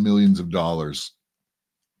millions and millions of dollars.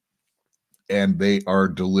 And they are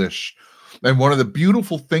delish. And one of the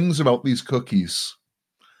beautiful things about these cookies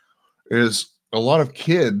is a lot of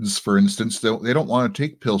kids, for instance, they don't want to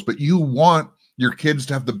take pills, but you want your kids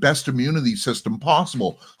to have the best immunity system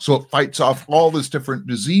possible. So it fights off all this different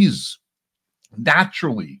disease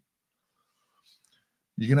naturally.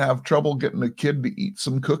 You going to have trouble getting a kid to eat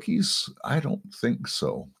some cookies? I don't think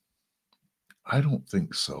so.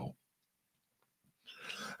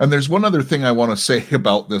 And there's one other thing I want to say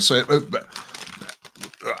about this.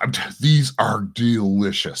 These are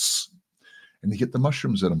delicious. And you get the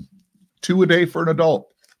mushrooms in them. 2 a day for an adult.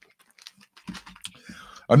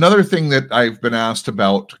 Another thing that I've been asked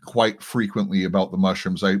about quite frequently about the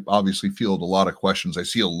mushrooms, I obviously field a lot of questions. I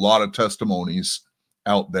see a lot of testimonies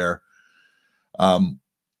out there.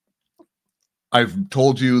 I've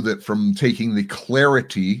told you that from taking the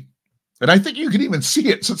Clarity, and I think you can even see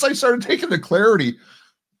it since I started taking the Clarity,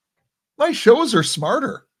 my shows are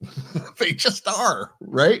smarter. They just are,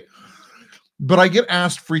 right? But I get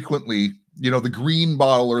asked frequently, the green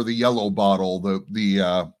bottle or the yellow bottle,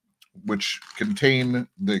 the which contain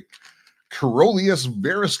the Caroleus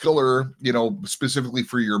varicillor, specifically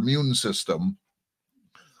for your immune system.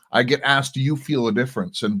 I get asked, do you feel a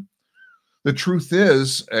difference? And the truth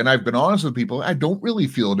is, and I've been honest with people, I don't really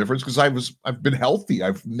feel a difference because I've been healthy.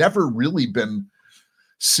 I've never really been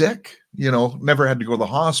sick, never had to go to the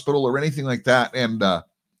hospital or anything like that. And, but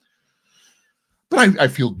I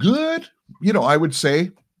feel good, I would say.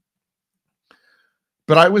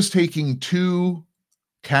 But I was taking 2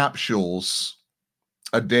 capsules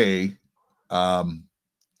a day.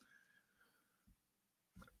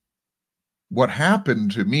 What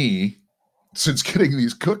happened to me since getting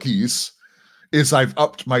these cookies is I've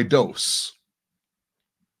upped my dose.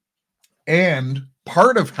 And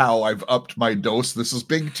part of how I've upped my dose, this is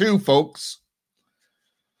big too, folks.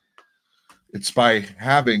 It's by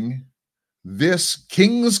having this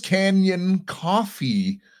Kings Canyon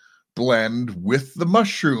coffee blend with the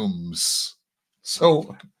mushrooms.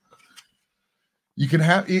 So you can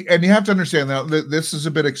have, and you have to understand that this is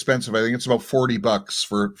a bit expensive. I think it's about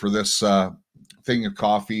 $40 for this thing of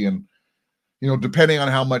coffee. And, depending on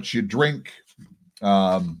how much you drink,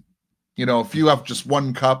 if you have just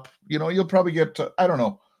 1 cup, you'll probably get, I don't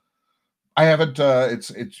know. I haven't,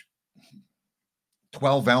 it's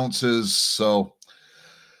 12 ounces. So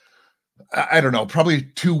I don't know, probably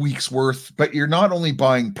 2 weeks worth, but you're not only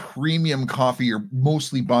buying premium coffee, you're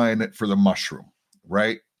mostly buying it for the mushroom,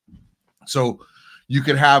 right? So you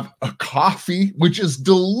could have a coffee, which is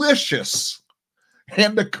delicious,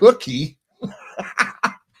 and a cookie.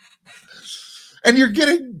 And you're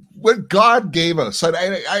getting what God gave us. And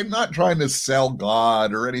I'm not trying to sell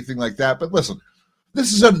God or anything like that, but listen,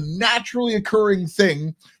 this is a naturally occurring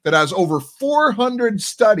thing that has over 400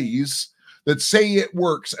 studies that say it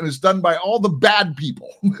works and is done by all the bad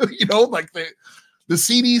people, like the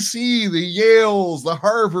CDC, the Yales, the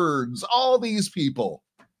Harvards, all these people.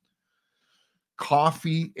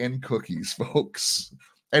 Coffee and cookies, folks.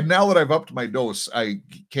 And now that I've upped my dose, I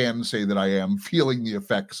can say that I am feeling the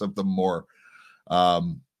effects of them more.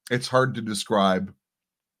 It's hard to describe,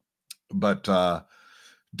 but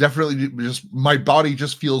definitely just my body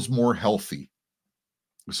just feels more healthy.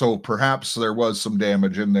 So perhaps there was some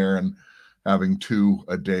damage in there, and having 2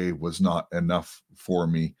 a day was not enough for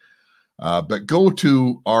me. But go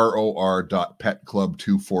to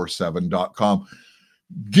ror.petclub247.com.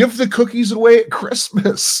 Give the cookies away at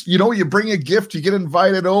Christmas. You bring a gift, you get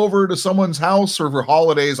invited over to someone's house, or for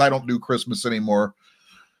holidays. I don't do Christmas anymore.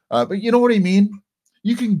 But you know what I mean?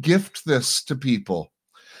 You can gift this to people.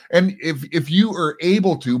 And if you are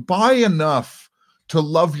able to, buy enough to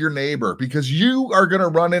love your neighbor, because you are going to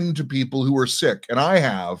run into people who are sick, and I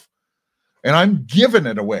have, and I'm giving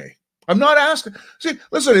it away. I'm not asking. See,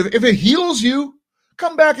 listen, if it heals you,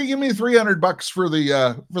 come back and give me $300 for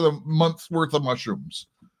the month's worth of mushrooms.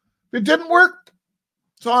 If it didn't work,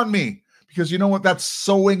 it's on me, because you know what? That's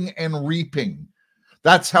sowing and reaping.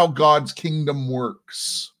 That's how God's kingdom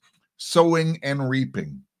works. Sowing and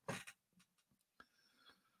reaping.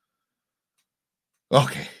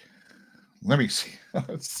 Okay, let me see.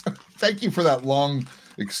 Thank you for that long,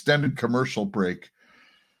 extended commercial break.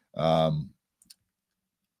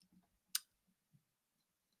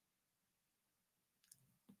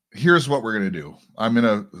 Here's what we're going to do. I'm going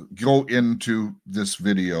to go into this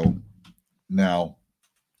video now.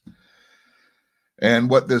 And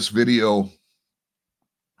what this video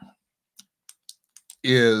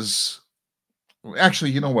is,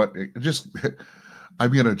 actually, you know what?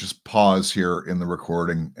 I'm going to just pause here in the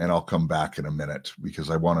recording, and I'll come back in a minute, because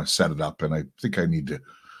I want to set it up, and I think I need to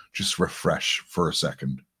just refresh for a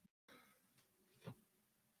second.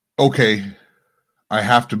 Okay, I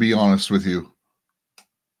have to be honest with you.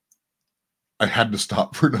 I had to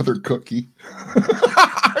stop for another cookie.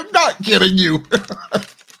 I'm not kidding you.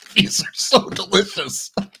 These are so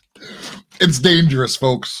delicious. It's dangerous,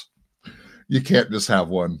 folks. You can't just have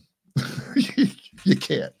one. You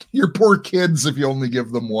can't. You're poor kids if you only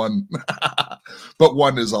give them one. But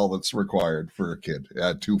one is all that's required for a kid.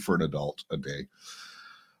 2 for an adult a day.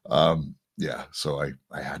 So I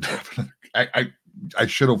had to have another. I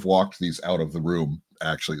should have walked these out of the room,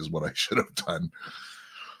 actually, is what I should have done.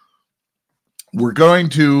 We're going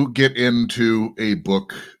to get into a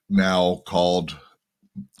book now called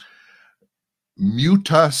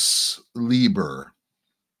Mutus Liber.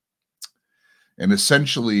 And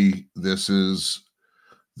essentially, this is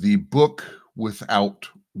the book without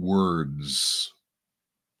words.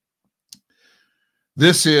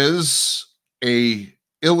 This is a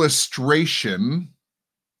illustration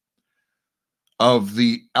of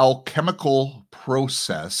the alchemical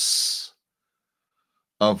process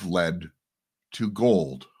of lead to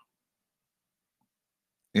gold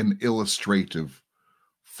in illustrative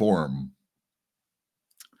form.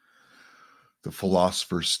 The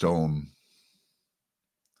Philosopher's Stone.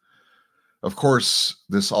 Of course,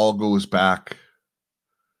 this all goes back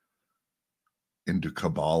into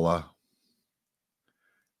Kabbalah,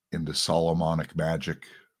 into Solomonic magic.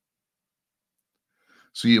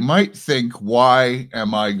 So you might think, why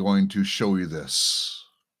am I going to show you this?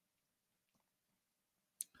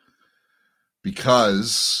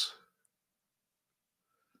 Because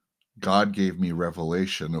God gave me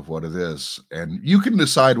revelation of what it is. And you can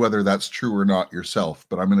decide whether that's true or not yourself,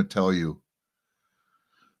 but I'm going to tell you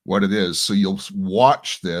what it is. So you'll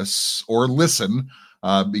watch this or listen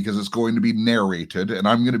because it's going to be narrated, and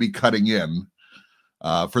I'm going to be cutting in.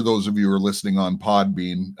 For those of you who are listening on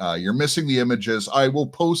Podbean, you're missing the images. I will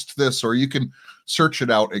post this, or you can search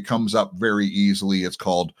it out. It comes up very easily. It's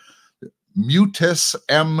called Mutus,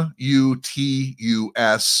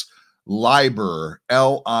 Mutus, Liber,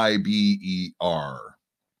 Liber.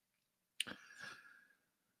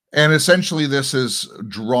 And essentially this is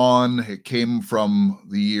drawn, it came from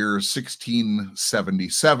the year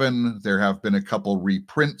 1677. There have been a couple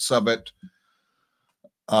reprints of it.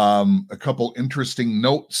 A couple interesting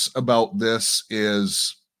notes about this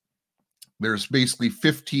is there's basically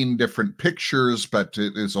 15 different pictures, but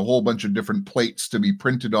there's a whole bunch of different plates to be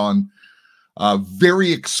printed on.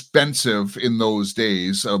 Very expensive in those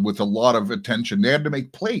days, with a lot of attention. They had to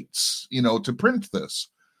make plates, to print this.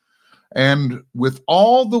 And with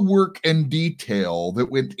all the work and detail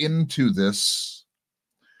that went into this,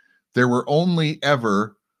 there were only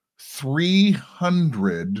ever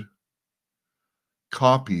 300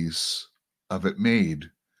 copies of it made.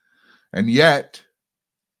 And yet,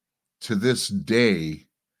 to this day,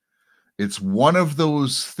 it's one of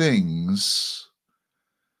those things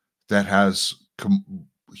that has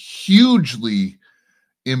hugely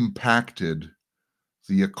impacted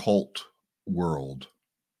the occult world.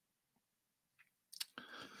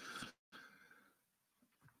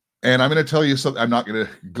 And I'm going to tell you something. I'm not going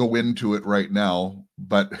to go into it right now,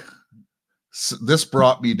 but this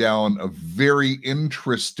brought me down a very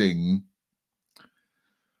interesting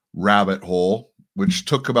rabbit hole, which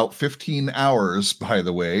took about 15 hours, by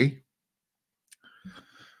the way,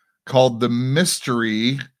 called The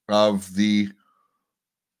Mystery of the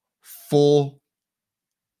Full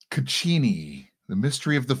Caccini. The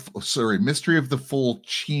mystery of the full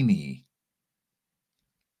Chini.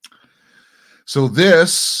 So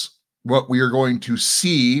this, what we are going to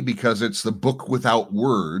see, because it's the book without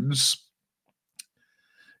words,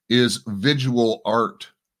 is visual art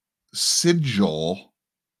sigil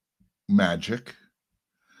magic.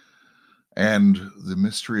 And the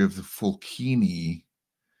mystery of the Fulcini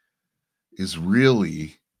is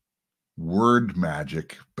really word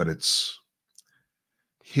magic, but it's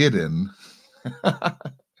hidden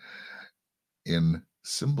in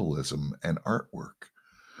symbolism and artwork.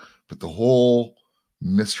 But the whole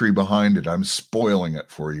mystery behind it, I'm spoiling it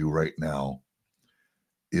for you right now,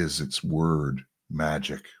 is its word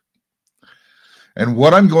magic. And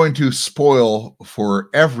what I'm going to spoil for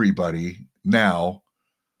everybody now,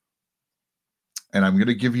 and I'm going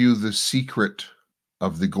to give you the secret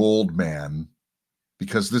of the gold man,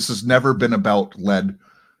 because this has never been about lead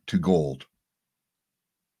to gold.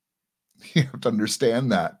 You have to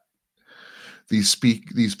understand that. These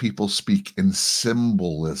people speak in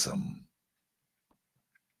symbolism.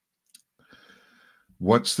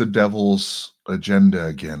 What's the devil's agenda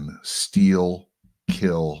again? Steal,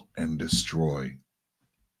 kill, and destroy.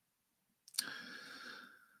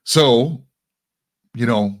 So,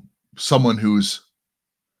 someone who's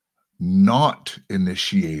not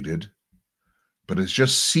initiated, but is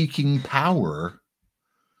just seeking power,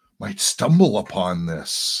 might stumble upon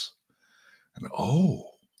this. And,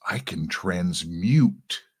 I can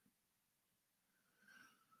transmute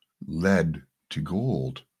lead to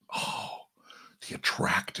gold. The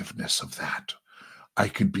attractiveness of that. I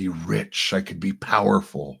could be rich. I could be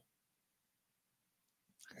powerful.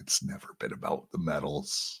 It's never been about the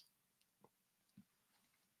metals.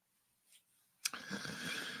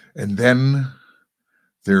 And then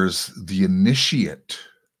there's the initiate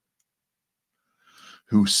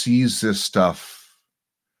who sees this stuff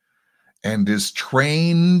and is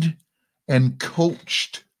trained and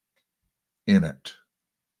coached in it.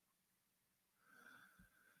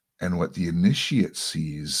 And what the initiate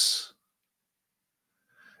sees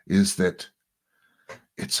is that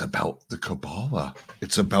it's about the Kabbalah.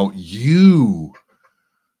 It's about you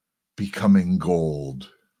becoming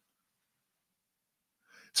gold.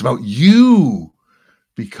 It's about you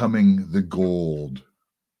becoming the gold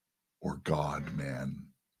or God man.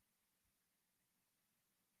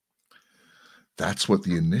 That's what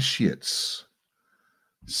the initiates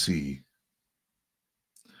see.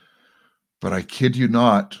 But I kid you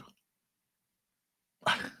not,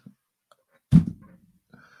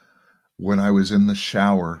 when I was in the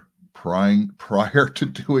shower prior to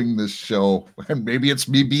doing this show, and maybe it's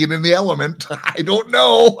me being in the element, I don't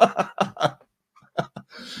know.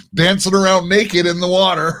 Dancing around naked in the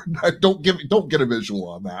water. Don't get a visual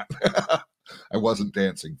on that. I wasn't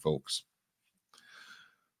dancing, folks.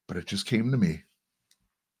 But it just came to me.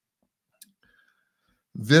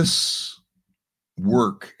 This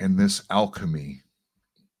work and this alchemy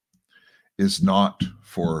is not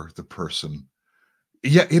for the person.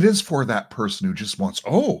 Yeah, it is for that person who just wants,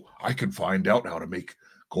 I can find out how to make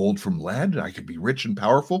gold from lead. I could be rich and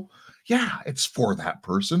powerful. Yeah, it's for that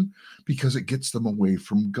person because it gets them away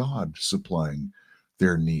from God supplying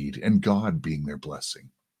their need and God being their blessing.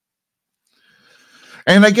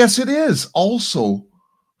 And I guess it is also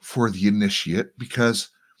for the initiate because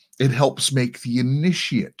it helps make the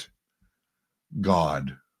initiate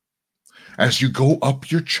God. As you go up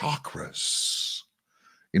your chakras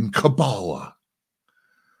in Kabbalah,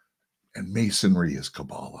 and Masonry is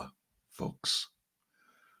Kabbalah, folks.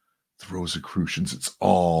 The Rosicrucians, it's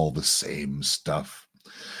all the same stuff.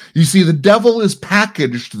 You see, the devil has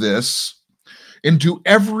packaged this into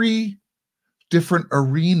every different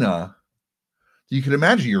arena you can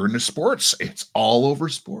imagine. You're into sports, it's all over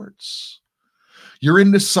sports. You're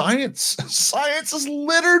into science. Science is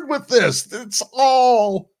littered with this. It's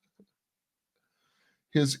all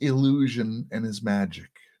his illusion and his magic.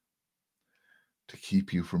 to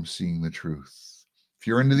keep you from seeing the truth. If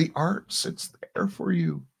you're into the arts, it's there for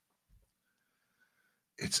you.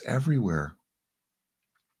 It's everywhere.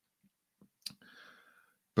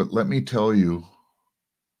 But let me tell you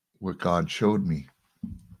what God showed me.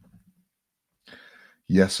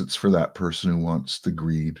 Yes, it's for that person who wants the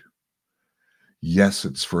greed. Yes,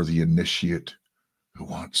 it's for the initiate who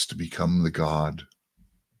wants to become the God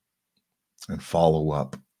and follow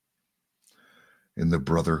up in the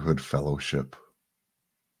brotherhood fellowship.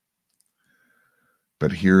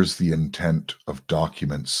 But here's the intent of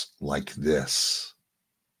documents like this.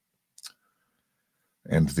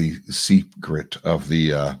 And the secret of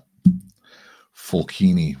the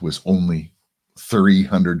Fulkini was only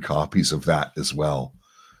 300 copies of that as well.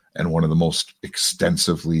 And one of the most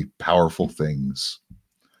extensively powerful things.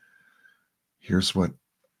 Here's what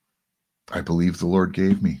I believe the Lord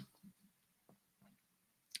gave me.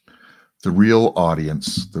 The real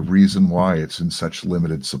audience, the reason why it's in such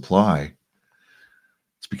limited supply,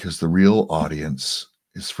 it's because the real audience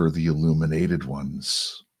is for the illuminated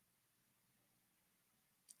ones.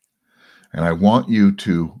 And I want you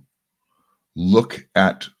to look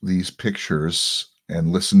at these pictures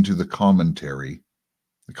and listen to the commentary.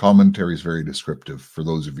 The commentary is very descriptive for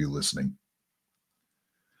those of you listening.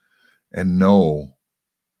 And know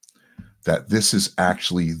that this is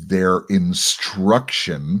actually their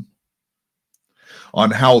instruction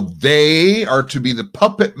on how they are to be the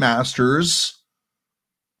puppet masters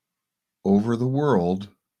over the world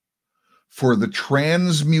for the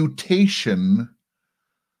transmutation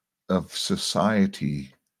of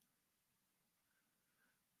society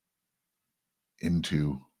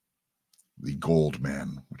into the gold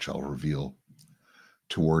man, which I'll reveal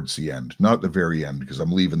towards the end. Not the very end, because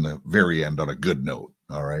I'm leaving the very end on a good note.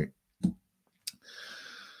 All right.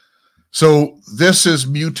 So this is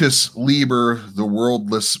Mutus Liber, the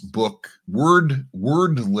wordless book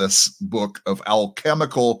of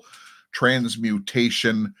alchemical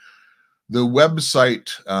transmutation. The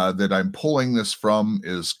website that I'm pulling this from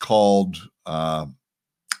is called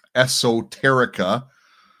Esoterica.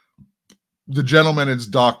 The gentleman is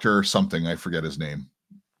Dr. something. I forget his name.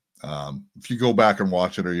 If you go back and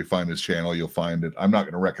watch it or you find his channel, you'll find it. I'm not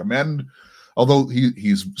going to recommend, although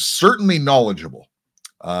he's certainly knowledgeable.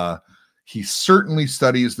 He certainly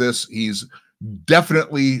studies this. He's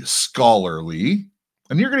definitely scholarly.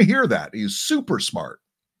 And you're going to hear that. He's super smart.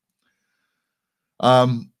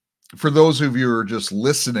 For those of you who are just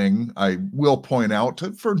listening, I will point out,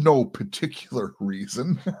 for no particular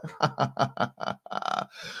reason, that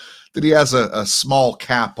he has a small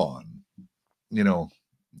cap on, in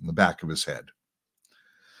the back of his head.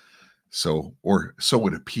 So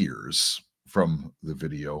it appears from the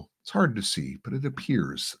video. It's hard to see, but it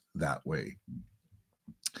appears that way.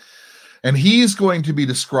 And he's going to be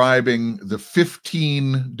describing the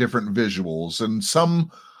 15 different visuals, and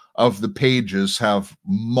some of the pages have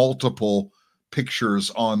multiple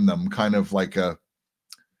pictures on them, kind of like a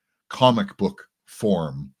comic book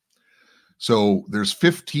form. So there's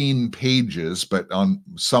 15 pages, but on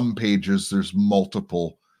some pages there's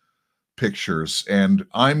multiple pictures. And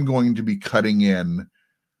I'm going to be cutting in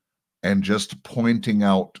and just pointing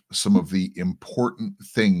out some of the important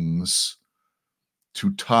things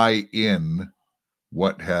to tie in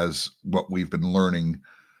what we've been learning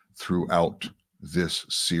throughout this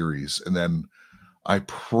series. And then I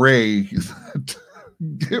pray that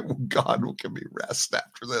God will give me rest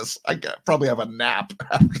after this. I probably have a nap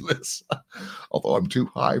after this, although I'm too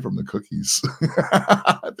high from the cookies.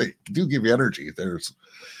 They do give you energy. There's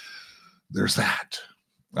that.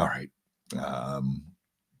 All right.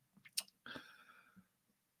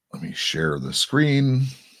 Let me share the screen.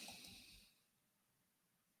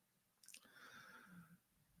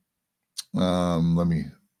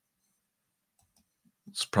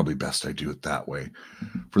 It's probably best I do it that way.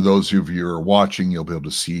 For those of you who are watching, you'll be able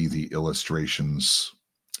to see the illustrations.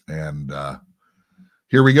 And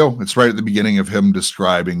here we go. It's right at the beginning of him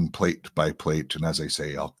describing plate by plate. And as I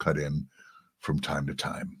say, I'll cut in from time to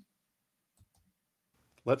time.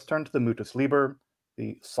 Let's turn to the Mutus Liber,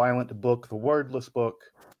 the silent book, the wordless book,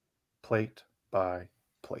 plate by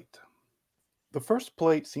plate. The first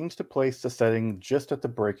plate seems to place the setting just at the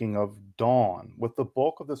breaking of dawn, with the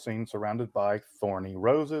bulk of the scene surrounded by thorny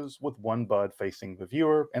roses, with one bud facing the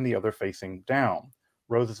viewer and the other facing down.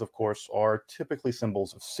 Roses, of course, are typically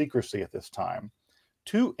symbols of secrecy at this time.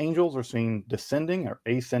 Two angels are seen descending or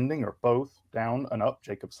ascending or both down and up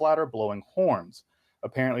Jacob's ladder, blowing horns.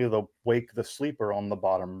 Apparently they'll wake the sleeper on the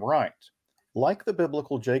bottom right. Like the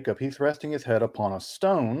biblical Jacob, he's resting his head upon a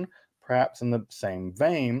stone, perhaps in the same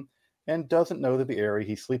vein, and doesn't know that the area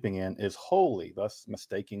he's sleeping in is holy, thus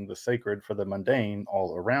mistaking the sacred for the mundane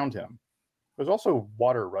all around him. There's also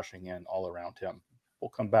water rushing in all around him. We'll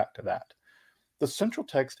come back to that. The central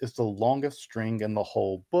text is the longest string in the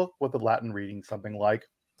whole book, with the Latin reading something like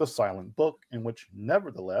the silent book, in which,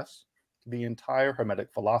 nevertheless, the entire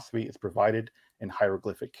Hermetic philosophy is provided in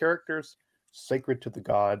hieroglyphic characters, sacred to the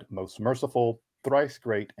God most merciful, thrice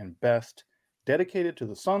great and best, dedicated to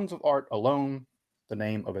the sons of art alone. The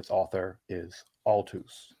name of its author is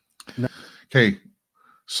Altus. Okay,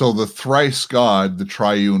 so the thrice God, the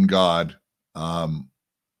triune God,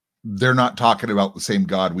 they're not talking about the same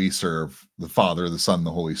God we serve, the Father, the Son,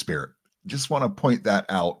 the Holy Spirit. Just want to point that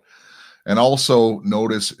out. And also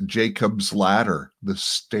notice Jacob's ladder, the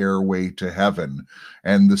stairway to heaven,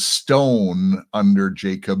 and the stone under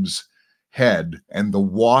Jacob's head, and the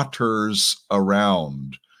waters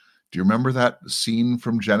around. Do you remember that scene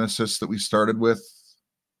from Genesis that we started with?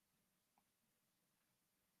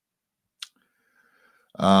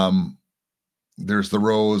 There's the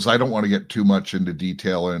rose. I don't want to get too much into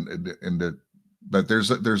detail but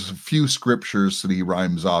there's a few scriptures that he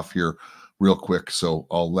rhymes off here real quick, so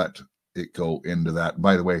I'll let it go into that.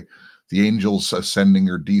 By the way, the angels ascending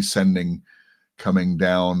or descending, coming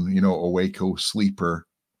down, awake, O sleeper.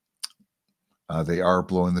 They are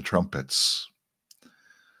blowing the trumpets.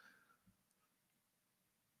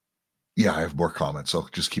 Yeah, I have more comments, so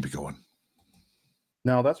just keep it going.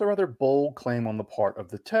 Now, that's a rather bold claim on the part of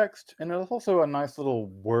the text, and there's also a nice little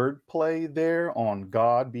word play there on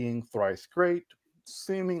God being thrice great,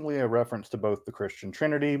 seemingly a reference to both the Christian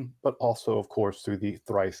Trinity, but also, of course, through the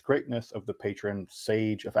thrice greatness of the patron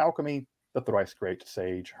sage of alchemy, the thrice great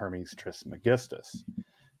sage Hermes Trismegistus.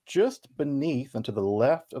 Just beneath and to the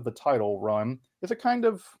left of the title run is a kind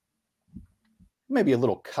of maybe a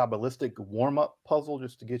little Kabbalistic warm-up puzzle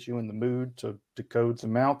just to get you in the mood to decode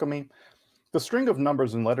some alchemy. The string of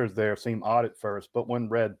numbers and letters there seem odd at first, but when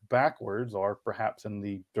read backwards, or perhaps in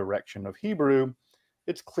the direction of Hebrew,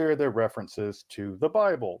 it's clear they're references to the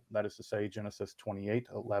Bible. That is to say, Genesis 28,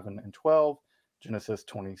 11, and 12, Genesis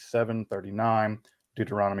 27, 39,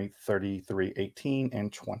 Deuteronomy 33, 18,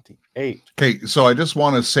 and 28. Okay, so I just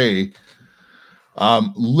want to say,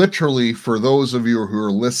 literally, for those of you who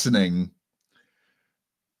are listening,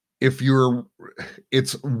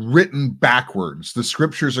 it's written backwards. The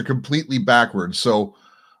scriptures are completely backwards. So,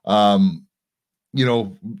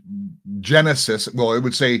 Genesis, well, it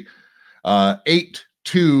would say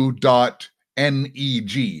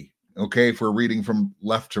 82.neg. Okay, if we're reading from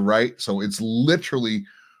left to right. So it's literally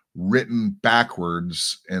written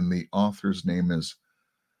backwards, and the author's name is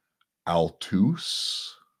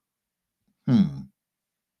Altus.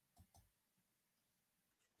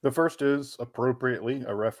 The first is, appropriately,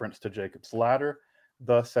 a reference to Jacob's ladder,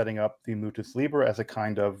 thus setting up the Mutus Liber as a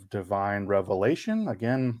kind of divine revelation,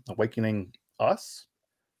 again, awakening us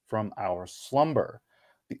from our slumber.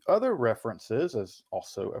 The other references, as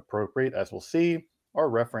also appropriate, as we'll see, are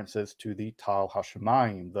references to the Tal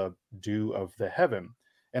HaShemayim, the dew of the heaven,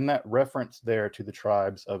 and that reference there to the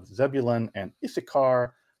tribes of Zebulun and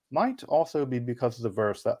Issachar might also be because of the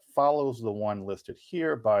verse that follows the one listed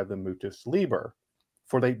here by the Mutus Liber.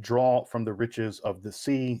 For they draw from the riches of the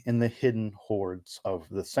sea in the hidden hoards of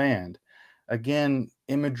the sand. Again,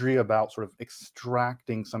 imagery about sort of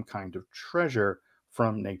extracting some kind of treasure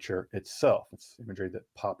from nature itself. It's imagery that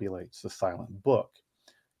populates the silent book.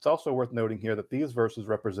 It's also worth noting here that these verses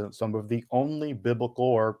represent some of the only biblical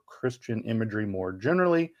or Christian imagery more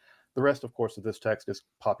generally. The rest, of course, of this text is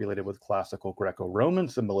populated with classical Greco-Roman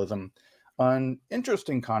symbolism, an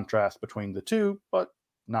interesting contrast between the two, but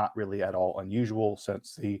not really at all unusual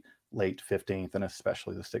since the late 15th and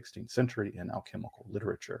especially the 16th century in alchemical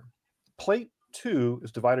literature. Plate 2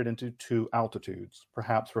 is divided into two altitudes,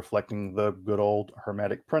 perhaps reflecting the good old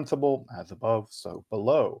Hermetic principle, as above, so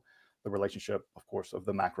below, the relationship, of course, of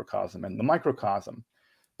the macrocosm and the microcosm.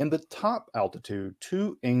 In the top altitude,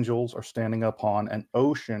 two angels are standing upon an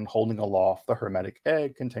ocean holding aloft the Hermetic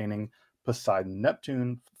egg containing Poseidon and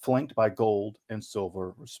Neptune, flanked by gold and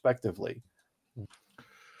silver, respectively.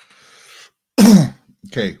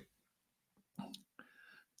 Okay.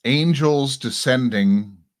 Angels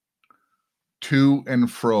descending to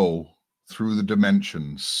and fro through the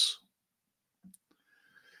dimensions.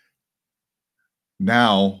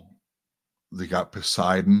 Now they got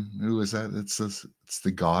Poseidon. Who is that? It's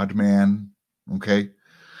the God man. Okay.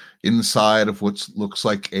 Inside of what looks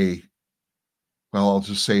like I'll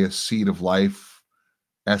just say a seed of life,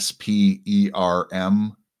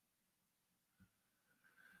 SPERM.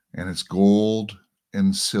 And it's gold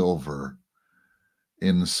and silver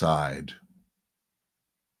inside.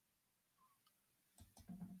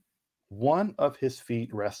 One of his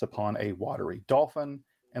feet rests upon a watery dolphin,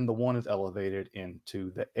 and the one is elevated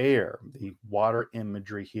into the air. The water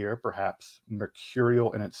imagery here, perhaps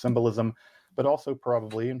mercurial in its symbolism, but also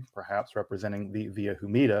probably and perhaps representing the via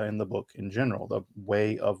humida in the book in general, the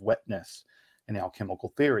way of wetness in alchemical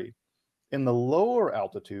theory. In the lower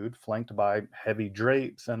altitude, flanked by heavy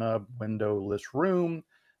drapes and a windowless room,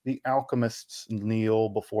 the alchemists kneel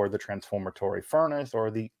before the transformatory furnace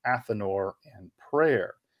or the Athenor and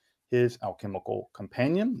prayer. His alchemical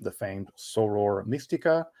companion, the famed Soror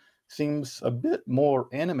Mystica, seems a bit more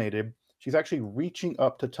animated. She's actually reaching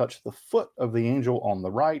up to touch the foot of the angel on the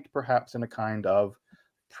right, perhaps in a kind of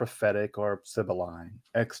prophetic or sibylline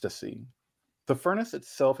ecstasy. The furnace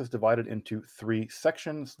itself is divided into three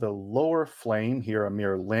sections. The lower flame, here a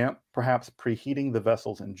mere lamp, perhaps preheating the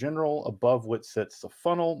vessels in general, above which sits a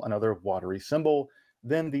funnel, another watery symbol.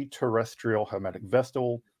 Then the terrestrial hermetic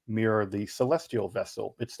vessel, mirror the celestial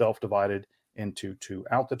vessel, itself divided into two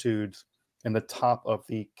altitudes. And the top of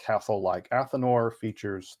the castle-like Athenor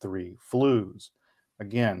features three flues.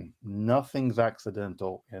 Again, nothing's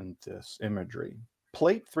accidental in this imagery.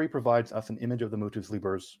 Plate 3 provides us an image of the Mutus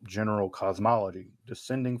Liber's general cosmology,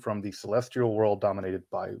 descending from the celestial world dominated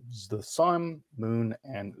by the Sun, Moon,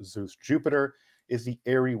 and Zeus Jupiter, is the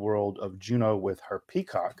airy world of Juno with her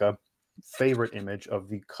peacock, a favorite image of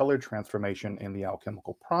the color transformation in the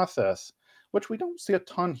alchemical process, which we don't see a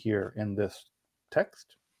ton here in this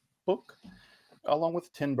text book, along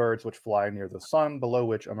with 10 birds which fly near the sun, below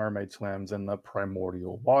which a mermaid swims in the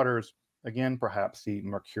primordial waters. Again, perhaps the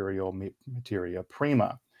mercurial materia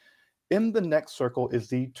prima. In the next circle is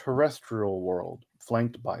the terrestrial world,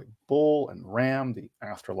 flanked by bull and ram, the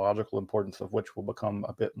astrological importance of which will become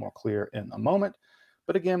a bit more clear in a moment.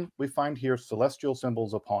 But again, we find here celestial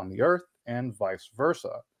symbols upon the earth and vice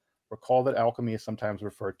versa. Recall that alchemy is sometimes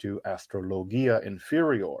referred to astrologia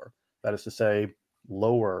inferior, that is to say,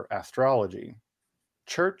 lower astrology.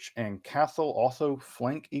 Church and castle also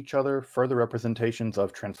flank each other, further representations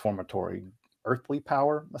of transformatory earthly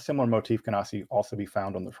power. A similar motif can also be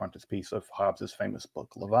found on the frontispiece of Hobbes's famous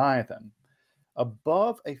book, Leviathan.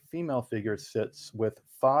 Above, a female figure sits with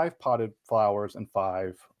 5 potted flowers and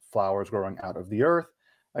 5 flowers growing out of the earth.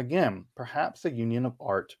 Again, perhaps a union of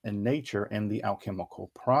art and nature in the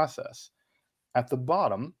alchemical process. At the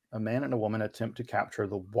bottom, a man and a woman attempt to capture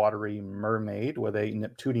the watery mermaid with a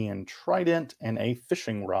Neptunian trident and a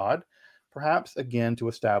fishing rod, perhaps again to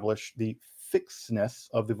establish the fixedness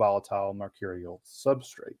of the volatile mercurial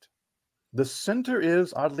substrate. The center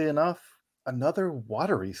is, oddly enough, another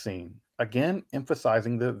watery scene, again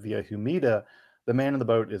emphasizing the via humida. The man in the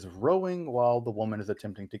boat is rowing while the woman is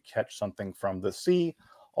attempting to catch something from the sea.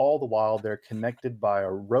 All the while, they're connected by a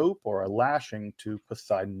rope or a lashing to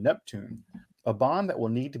Poseidon Neptune, a bond that will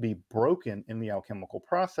need to be broken in the alchemical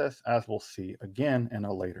process, as we'll see again in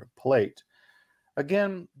a later plate.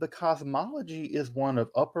 Again, the cosmology is one of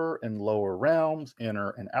upper and lower realms,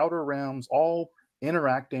 inner and outer realms, all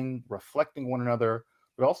interacting, reflecting one another,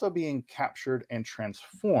 but also being captured and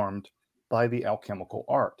transformed by the alchemical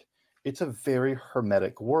art. It's a very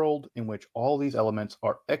hermetic world in which all these elements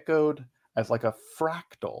are echoed as like a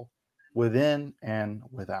fractal within and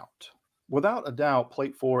without. Without a doubt,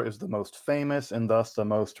 plate 4 is the most famous and thus the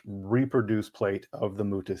most reproduced plate of the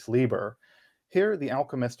Mutus Liber. Here, the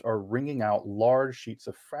alchemists are wringing out large sheets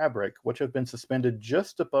of fabric which have been suspended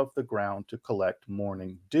just above the ground to collect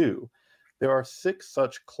morning dew. There are 6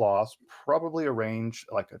 such cloths, probably arranged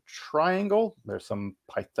like a triangle. There's some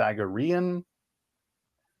Pythagorean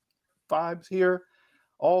vibes here,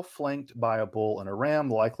 all flanked by a bull and a ram,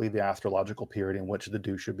 likely the astrological period in which the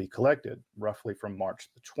dew should be collected, roughly from March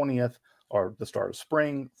the 20th, or the start of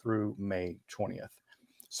spring, through May 20th.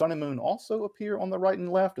 Sun and moon also appear on the right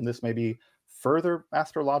and left, and this may be further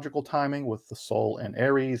astrological timing with the Sol and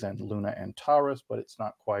Aries and Luna and Taurus, but it's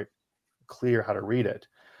not quite clear how to read it.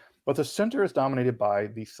 But the center is dominated by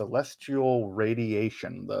the celestial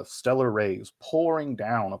radiation, the stellar rays pouring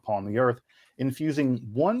down upon the earth, infusing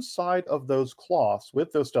one side of those cloths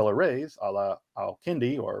with those stellar rays, a la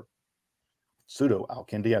Alkindi, or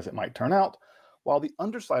pseudo-Alkindi as it might turn out, while the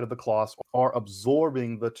underside of the cloths are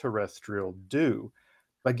absorbing the terrestrial dew.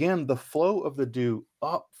 Again, the flow of the dew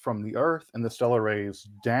up from the earth and the stellar rays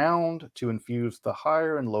down to infuse the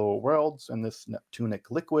higher and lower worlds in this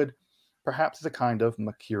Neptunic liquid, perhaps as a kind of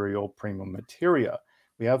mercurial prima materia.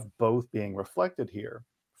 We have both being reflected here.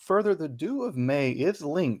 Further, the dew of May is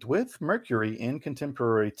linked with Mercury in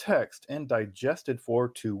contemporary text and digested for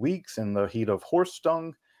 2 weeks in the heat of horse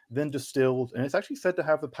dung, then distilled, and it's actually said to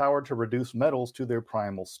have the power to reduce metals to their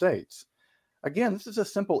primal states. Again, this is a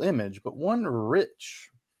simple image, but one rich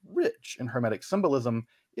in hermetic symbolism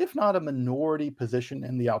if not a minority position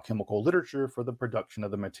in the alchemical literature for the production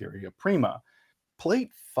of the materia prima.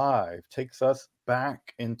 Plate 5 takes us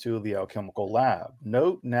back into the alchemical lab.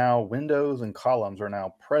 Note now windows and columns are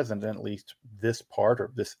now present in at least this part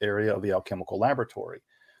or this area of the alchemical laboratory.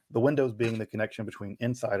 The windows being the connection between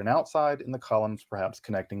inside and outside, and the columns perhaps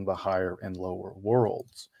connecting the higher and lower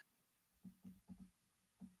worlds.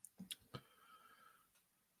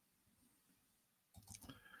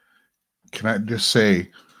 Can I just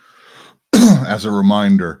say, as a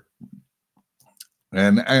reminder,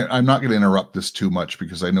 and I'm not going to interrupt this too much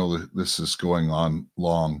because I know that this is going on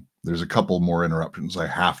long. There's a couple more interruptions I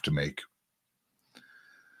have to make.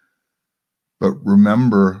 But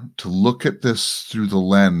remember to look at this through the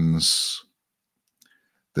lens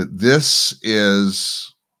that this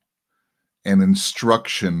is an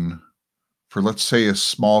instruction for, let's say, a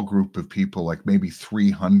small group of people, like maybe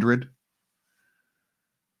 300,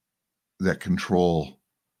 that control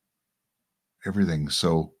everything.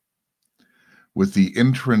 So with the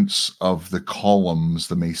entrance of the columns,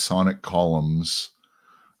 the Masonic columns,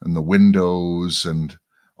 and the windows, and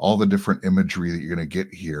all the different imagery that you're going to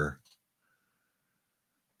get here,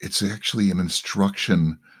 it's actually an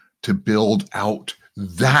instruction to build out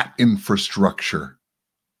that infrastructure.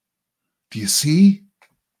 Do you see?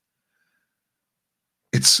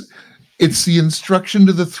 It's the instruction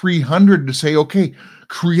to the 300 to say, okay,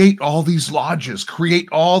 create all these lodges, create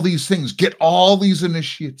all these things, get all these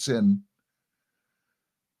initiates in.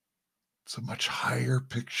 It's a much higher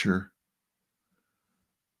picture.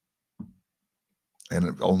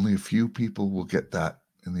 And only a few people will get that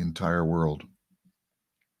in the entire world.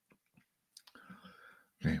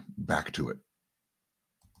 Okay, back to it.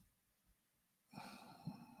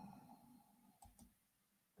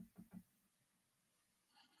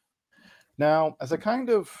 Now, as a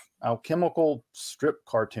kind of alchemical strip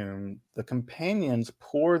cartoon, the companions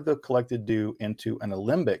pour the collected dew into an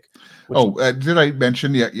alembic. Did I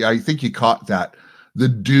mention? Yeah, I think you caught that. The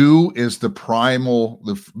dew is the primal,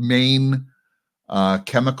 the main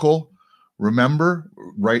chemical. Remember,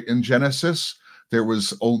 right in Genesis, there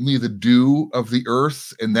was only the dew of the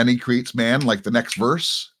earth, and then he creates man, like the next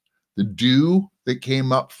verse. The dew that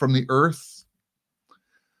came up from the earth.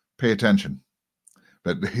 Pay attention.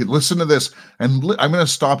 But listen to this, and I'm going to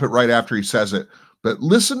stop it right after he says it. But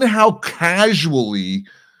listen to how casually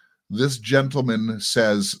this gentleman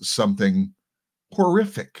says something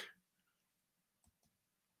horrific.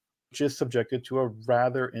 Which is subjected to a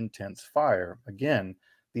rather intense fire. Again,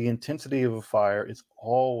 the intensity of a fire is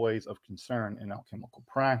always of concern in alchemical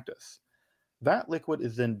practice. That liquid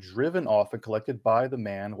is then driven off and collected by the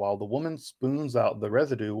man while the woman spoons out the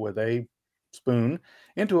residue with a spoon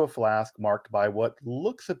into a flask marked by what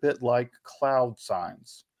looks a bit like cloud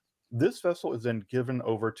signs. This vessel is then given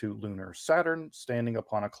over to lunar Saturn, standing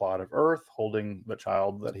upon a clod of earth, holding the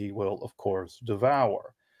child that he will, of course,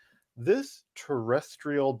 devour. This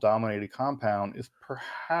terrestrial dominated compound is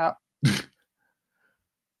perhaps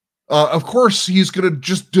of course, he's going to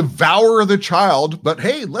just devour the child, but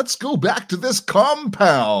hey, let's go back to this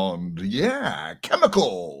compound. Yeah,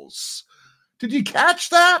 chemicals. Did you catch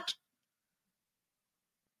that?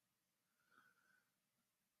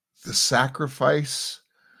 The sacrifice,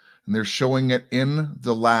 and they're showing it in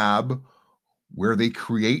the lab where they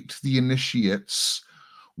create the initiates,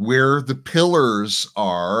 where the pillars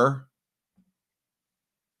are.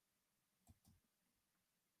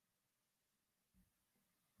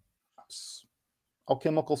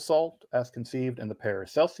 alchemical salt as conceived in the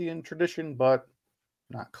Paracelsian tradition, but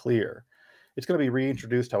not clear. It's going to be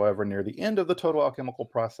reintroduced, however, near the end of the total alchemical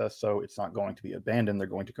process, so it's not going to be abandoned. They're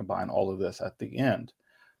going to combine all of this at the end.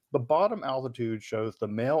 The bottom altitude shows the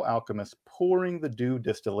male alchemist pouring the dew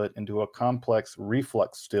distillate into a complex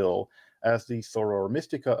reflux still as the soror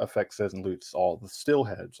mystica effect says and loots all the still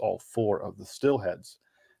heads, all 4 of the still heads.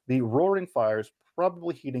 The roaring fires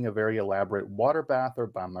probably heating a very elaborate water bath or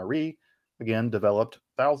bain-marie, again developed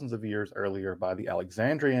thousands of years earlier by the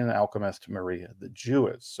Alexandrian alchemist Maria the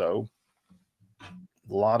Jewess. So a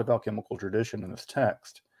lot of alchemical tradition in this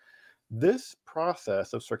text. This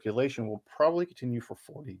process of circulation will probably continue for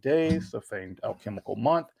 40 days, the famed alchemical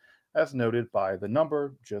month, as noted by the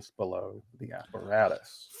number just below the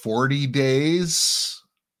apparatus. 40 days?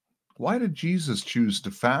 Why did Jesus choose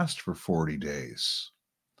to fast for 40 days?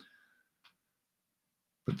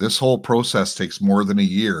 But this whole process takes more than a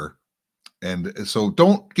year. And so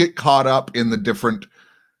don't get caught up in the different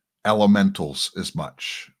elementals as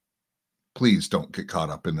much. Please don't get caught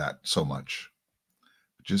up in that so much.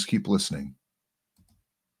 Just keep listening.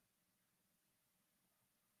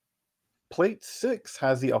 Plate 6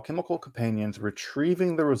 has the alchemical companions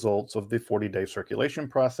retrieving the results of the 40-day circulation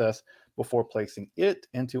process before placing it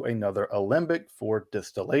into another alembic for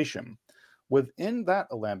distillation. Within that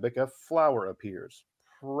alembic, a flower appears,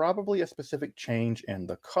 probably a specific change in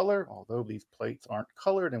the color, although these plates aren't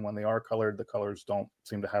colored, and when they are colored, the colors don't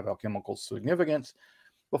seem to have alchemical significance,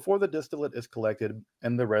 before the distillate is collected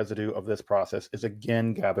and the residue of this process is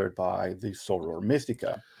again gathered by the Soror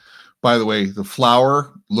Mystica. By the way, the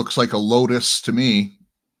flower looks like a lotus to me.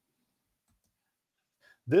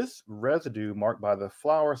 This residue marked by the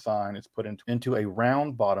flower sign is put into a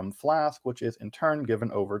round bottom flask, which is in turn given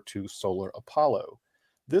over to Solar Apollo.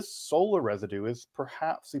 This solar residue is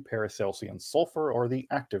perhaps the Paracelsian sulfur or the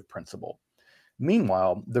active principle.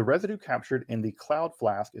 Meanwhile, the residue captured in the cloud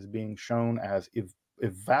flask is being shown as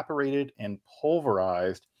evaporated and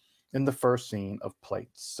pulverized in the first scene of plate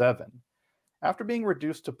 7. After being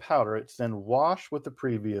reduced to powder, it's then washed with the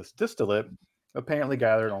previous distillate, apparently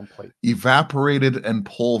gathered on plate. Evaporated and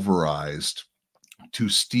pulverized to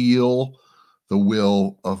steal the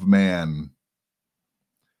will of man,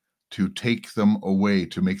 to take them away,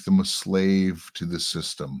 to make them a slave to the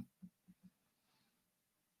system.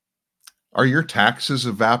 Are your taxes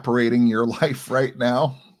evaporating your life right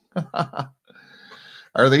now?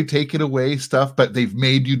 Are they taking away stuff, but they've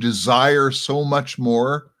made you desire so much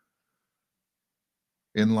more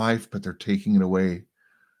in life, but they're taking it away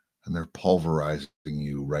and they're pulverizing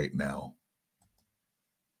you right now?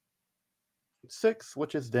 6,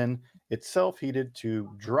 which is then itself heated to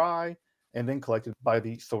dry and then collected by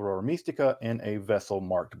the Soror Mystica in a vessel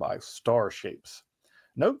marked by star shapes.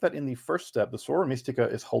 Note that in the first step, the Soror Mystica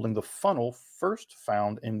is holding the funnel first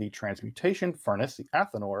found in the transmutation furnace, the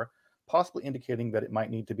Athanor, possibly indicating that it might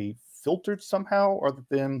need to be filtered somehow, or that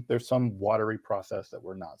then there's some watery process that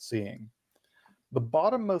we're not seeing. The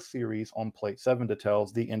bottommost series on plate 7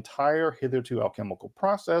 details the entire hitherto alchemical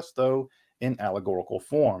process, though in allegorical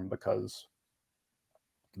form, because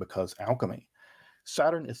alchemy.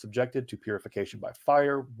 Saturn is subjected to purification by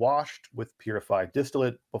fire, washed with purified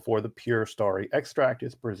distillate before the pure starry extract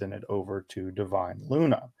is presented over to divine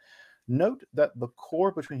Luna. Note that the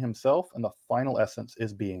cord between himself and the final essence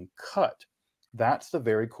is being cut. That's the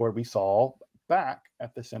very cord we saw back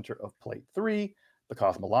at the center of plate 3, the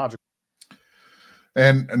cosmological.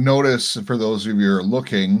 And notice, for those of you who are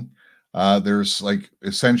looking, there's like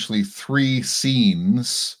essentially 3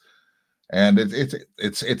 scenes, and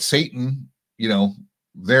it's Satan, you know,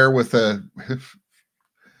 there with a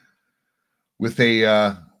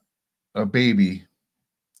baby,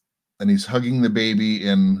 and he's hugging the baby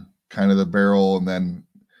in kind of the barrel, and then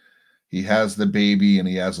he has the baby and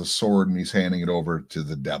he has a sword and he's handing it over to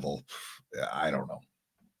the devil. I don't know.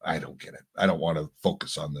 I don't get it. I don't want to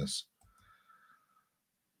focus on this.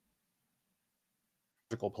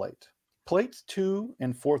 Plate. Plates 2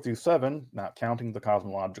 and 4 through 7, not counting the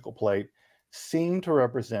cosmological plate, seem to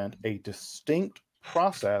represent a distinct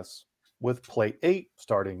process, with plate 8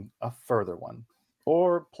 starting a further one.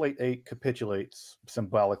 Or plate 8 capitulates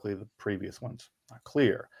symbolically the previous ones. Not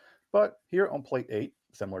clear. But here on plate 8,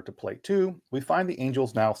 similar to plate 2, we find the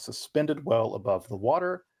angels now suspended well above the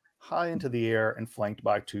water, high into the air, and flanked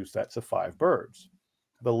by 2 sets of 5 birds.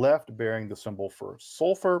 The left bearing the symbol for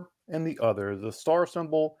sulfur, and the other the star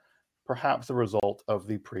symbol, perhaps the result of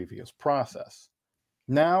the previous process.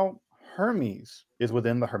 Now, Hermes is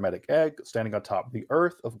within the hermetic egg, standing atop the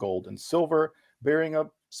earth of gold and silver, bearing a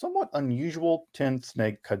somewhat unusual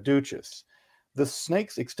 10-snake caduceus. The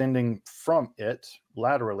snakes extending from it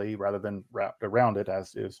laterally rather than wrapped around it,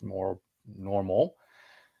 as is more normal.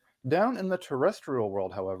 Down in the terrestrial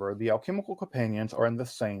world, however, the alchemical companions are in the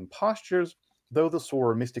same postures, though the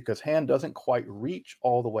Soror Mystica's hand doesn't quite reach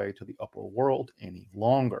all the way to the upper world any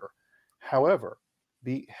longer. However,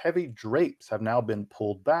 the heavy drapes have now been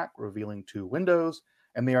pulled back, revealing 2 windows,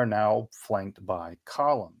 and they are now flanked by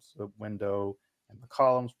columns. The window and the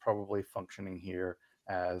columns probably functioning here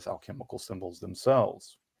as alchemical symbols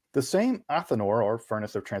themselves. The same Athanor, or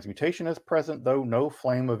furnace of transmutation, is present, though no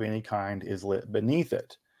flame of any kind is lit beneath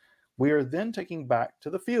it. We are then taken back to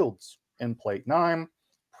the fields in plate 9,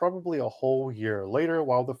 probably a whole year later,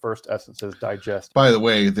 while the first essences digest. By the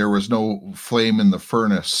way, there was no flame in the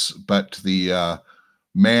furnace, but the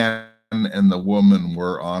man and the woman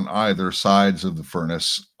were on either sides of the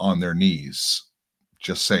furnace on their knees.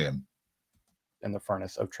 Just saying. In the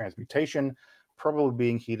furnace of transmutation, probably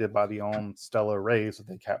being heated by the own stellar rays that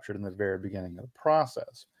they captured in the very beginning of the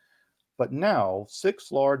process. But now,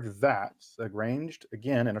 6 large vats, arranged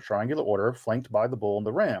again in a triangular order, flanked by the bull and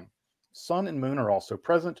the ram. Sun and moon are also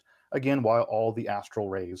present, again while all the astral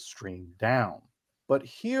rays stream down. But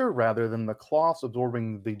here, rather than the cloths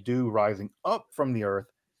absorbing the dew rising up from the earth,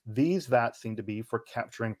 these vats seem to be for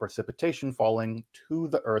capturing precipitation falling to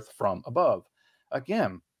the earth from above.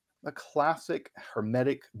 Again, the classic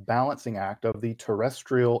hermetic balancing act of the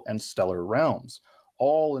terrestrial and stellar realms,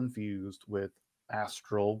 all infused with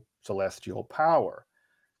astral celestial power.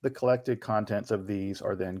 The collected contents of these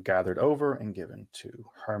are then gathered over and given to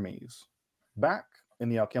Hermes. Back in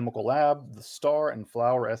the alchemical lab, the star and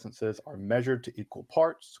flower essences are measured to equal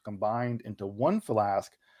parts, combined into one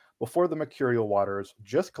flask before the mercurial waters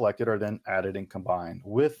just collected are then added and combined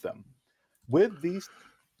with them. With these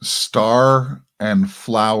star and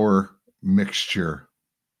flower mixture,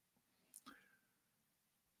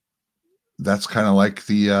 that's kind of like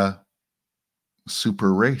the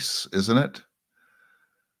super race, isn't it?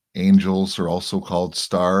 Angels are also called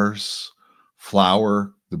stars.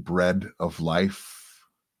 Flower, the bread of life.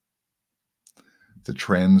 The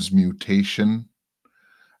transmutation,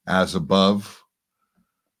 as above,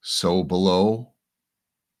 so below.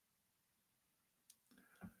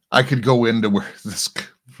 I could go into where this,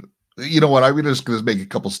 you know what, I'm just going to make a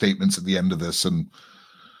couple statements at the end of this and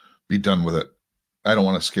be done with it. I don't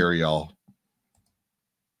want to scare y'all.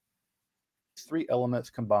 Three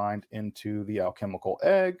elements combined into the alchemical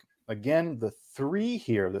egg. Again, the three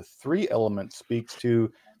here, the three elements speaks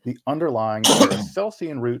to the underlying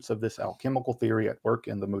Paracelsian roots of this alchemical theory at work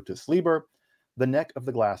in the Mutus Liber. The neck of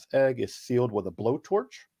the glass egg is sealed with a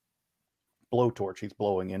blowtorch. Blowtorch, he's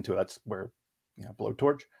blowing into it. That's where,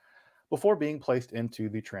 blowtorch, before being placed into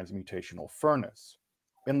the transmutational furnace.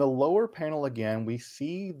 In the lower panel again, we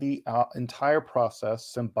see the entire process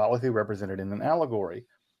symbolically represented in an allegory.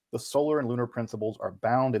 The solar and lunar principles are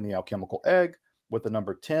bound in the alchemical egg, with the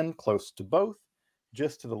number 10 close to both.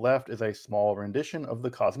 Just to the left is a small rendition of the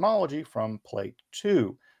cosmology from plate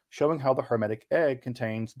 2, showing how the hermetic egg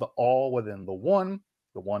contains the all within the one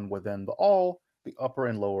within the all, the upper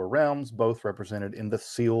and lower realms, both represented in the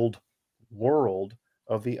sealed world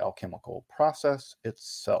of the alchemical process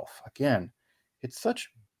itself. Again, it's such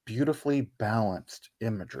beautifully balanced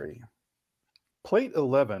imagery. Plate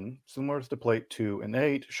 11, similar to plate 2 and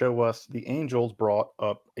 8, show us the angels brought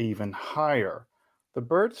up even higher. The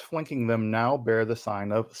birds flanking them now bear the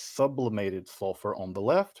sign of sublimated sulfur on the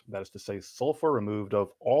left, that is to say, sulfur removed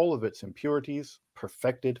of all of its impurities,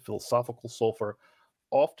 perfected philosophical sulfur,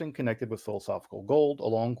 often connected with philosophical gold,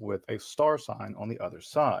 along with a star sign on the other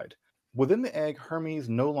side. Within the egg, Hermes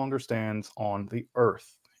no longer stands on the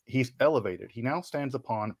earth. He's elevated. He now stands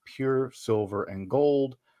upon pure silver and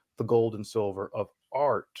gold, the gold and silver of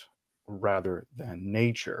art rather than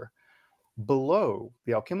nature. Below,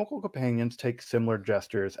 the alchemical companions take similar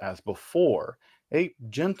gestures as before. A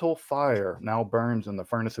gentle fire now burns in the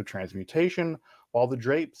furnace of transmutation, while the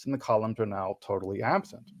drapes and the columns are now totally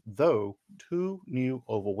absent, though two new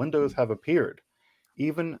oval windows have appeared.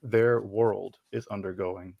 Even their world is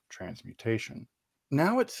undergoing transmutation.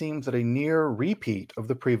 Now it seems that a near repeat of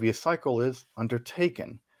the previous cycle is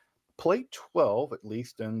undertaken. Plate 12, at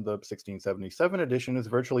least in the 1677 edition, is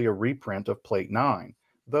virtually a reprint of Plate 9,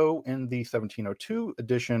 though in the 1702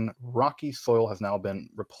 edition, rocky soil has now been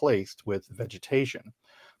replaced with vegetation.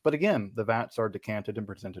 But again, the vats are decanted and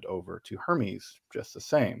presented over to Hermes, just the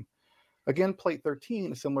same. Again, Plate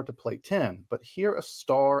 13 is similar to Plate 10, but here a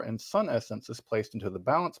star and sun essence is placed into the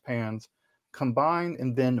balance pans, combined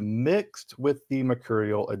and then mixed with the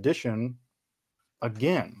mercurial addition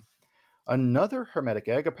again. Another hermetic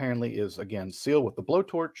egg apparently is again sealed with the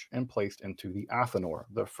blowtorch and placed into the athanor,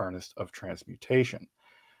 the furnace of transmutation.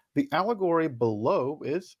 The allegory below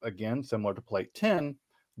is again similar to plate 10,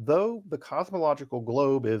 though the cosmological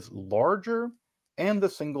globe is larger and the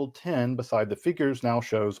single 10 beside the figures now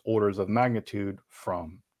shows orders of magnitude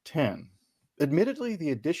from 10. Admittedly,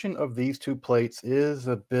 the addition of these two plates is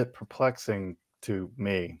a bit perplexing to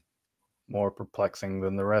me, more perplexing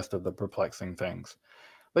than the rest of the perplexing things.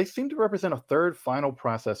 They seem to represent a third final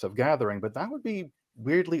process of gathering, but that would be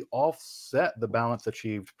weirdly offset the balance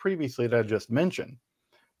achieved previously that I just mentioned.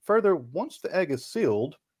 Further, once the egg is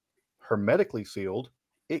sealed, hermetically sealed,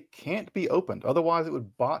 it can't be opened. Otherwise, it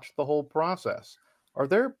would botch the whole process. Are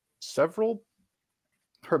there several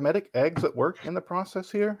hermetic eggs at work in the process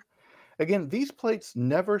here? Again, these plates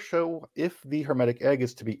never show if the hermetic egg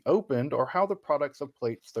is to be opened or how the products of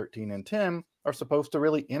plates 13 and 10 are supposed to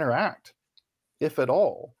really interact, if at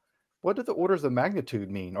all. What do the orders of magnitude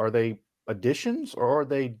mean? Are they additions or are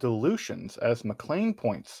they dilutions, as MacLean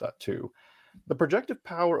points to? The projective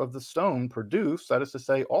power of the stone produced, that is to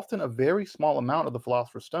say, often a very small amount of the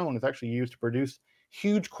philosopher's stone is actually used to produce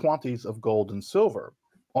huge quantities of gold and silver.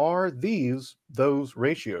 Are these those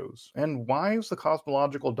ratios? And why is the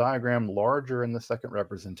cosmological diagram larger in the second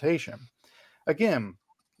representation? Again,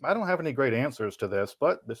 I don't have any great answers to this,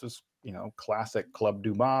 but this is, classic Club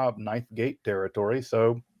du Mob, Ninth Gate territory,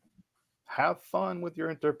 so have fun with your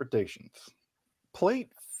interpretations.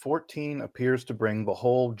 Plate 14 appears to bring the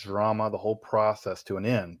whole drama, the whole process to an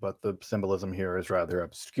end, but the symbolism here is rather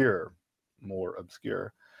obscure, more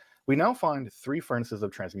obscure. We now find 3 furnaces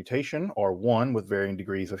of transmutation, or 1 with varying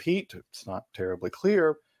degrees of heat. It's not terribly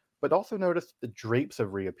clear, but also notice the drapes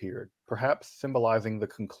have reappeared, perhaps symbolizing the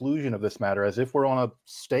conclusion of this matter, as if we're on a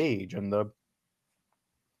stage and the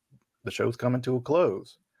show's coming to a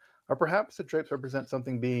close. Or perhaps the drapes represent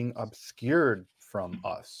something being obscured from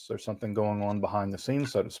us, or something going on behind the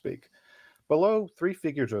scenes, so to speak. Below, 3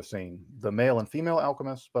 figures are seen, the male and female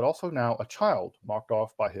alchemists, but also now a child marked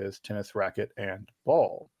off by his tennis racket and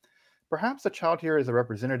ball. Perhaps the child here is a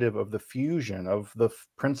representative of the fusion of the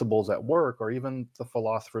principles at work, or even the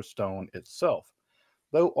philosopher's stone itself.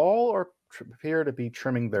 Though all appear to be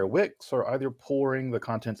trimming their wicks, or either pouring the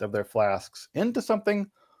contents of their flasks into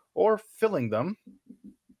something, or filling them,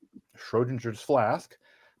 Schrodinger's flask,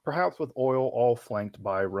 perhaps with oil, all flanked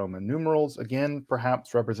by Roman numerals, again,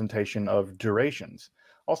 perhaps representation of durations.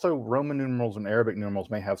 Also, Roman numerals and Arabic numerals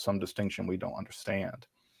may have some distinction we don't understand.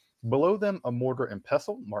 Below them, a mortar and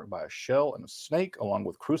pestle marked by a shell and a snake, along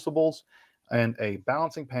with crucibles, and a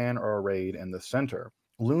balancing pan are arrayed in the center.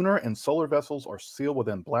 Lunar and solar vessels are sealed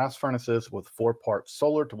within blast furnaces with 4 parts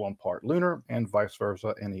solar to 1 part lunar, and vice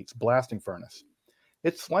versa in each blasting furnace.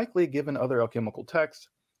 It's likely, given other alchemical texts,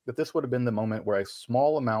 that this would have been the moment where a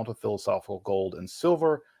small amount of philosophical gold and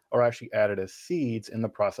silver are actually added as seeds in the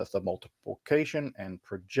process of multiplication and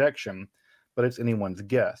projection, but it's anyone's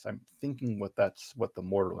guess. I'm thinking that's what the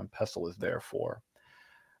mortar and pestle is there for.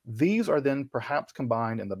 These are then perhaps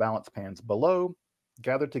combined in the balance pans below,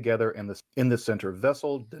 gathered together in the center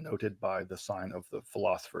vessel, denoted by the sign of the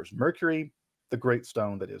philosopher's Mercury, the great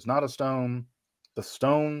stone that is not a stone, the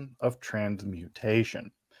stone of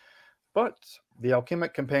transmutation. But the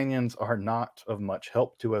alchemic companions are not of much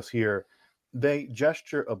help to us here. They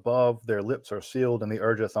gesture above, their lips are sealed, and they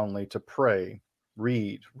urge us only to pray,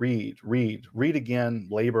 read, read, read, read again,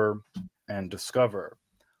 labor, and discover.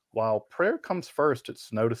 While prayer comes first,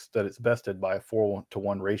 it's noticed that it's bested by a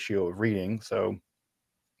 4-to-1 ratio of reading, so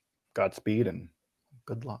Godspeed and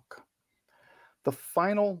good luck. The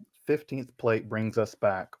final 15th plate brings us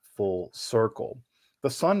back full circle. The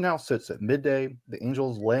sun now sits at midday, the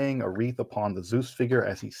angels laying a wreath upon the Zeus figure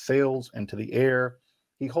as he sails into the air.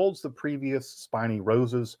 He holds the previous spiny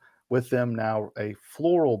roses. With them now a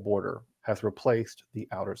floral border has replaced the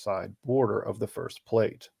outer side border of the first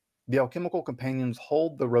plate. The alchemical companions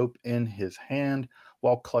hold the rope in his hand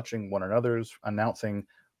while clutching one another's, announcing,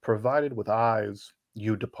 "Provided with eyes,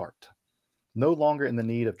 you depart." No longer in the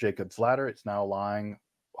need of Jacob's ladder, it's now lying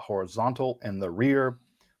horizontal in the rear,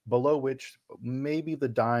 below which maybe the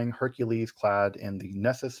dying Hercules, clad in the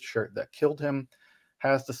Nessus shirt that killed him,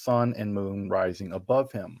 has the sun and moon rising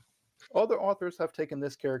above him. Other authors have taken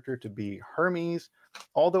this character to be Hermes,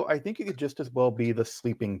 although I think it could just as well be the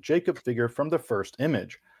sleeping Jacob figure from the first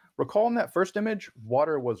image. Recall in that first image,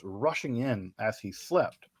 water was rushing in as he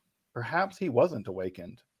slept. Perhaps he wasn't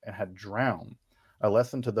awakened and had drowned, a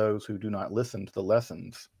lesson to those who do not listen to the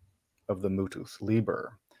lessons of the Mutus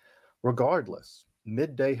Liber. Regardless,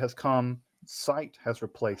 midday has come, sight has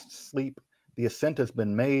replaced sleep, the ascent has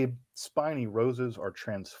been made, spiny roses are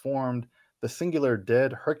transformed, the singular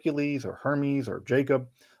dead Hercules or Hermes or Jacob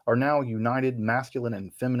are now united, masculine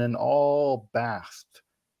and feminine, all basked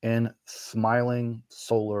in smiling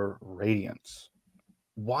solar radiance.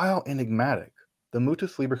 While enigmatic, the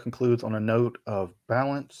Mutus Liber concludes on a note of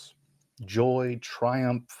balance, joy,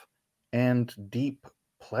 triumph, and deep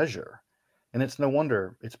pleasure. And it's no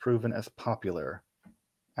wonder it's proven as popular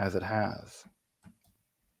as it has.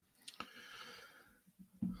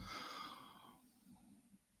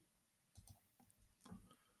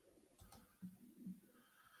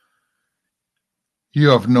 You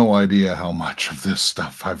have no idea how much of this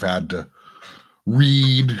stuff I've had to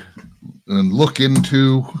read and look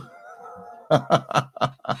into.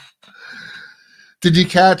 Did you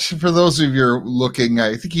catch, for those of you looking,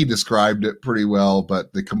 I think he described it pretty well,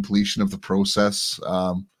 but the completion of the process,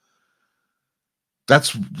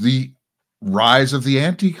 that's the rise of the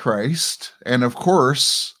Antichrist. And of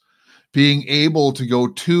course, being able to go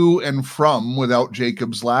to and from without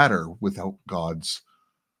Jacob's ladder, without God's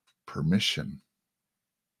permission.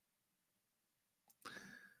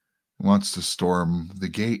 He wants to storm the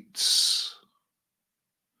gates.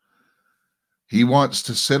 He wants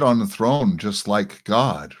to sit on the throne just like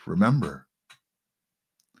God, remember.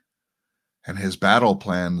 And his battle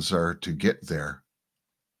plans are to get there.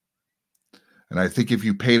 And I think if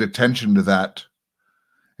you paid attention to that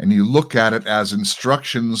and you look at it as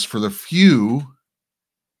instructions for the few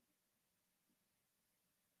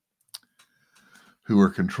who are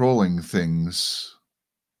controlling things,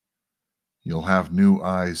 you'll have new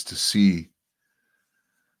eyes to see.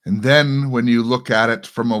 And then when you look at it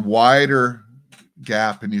from a wider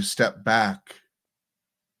gap and you step back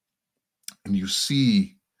and you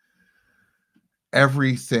see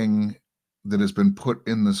everything that has been put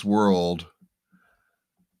in this world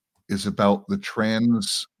is about the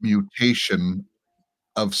transmutation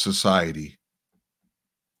of society.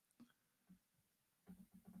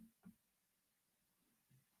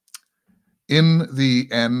 In the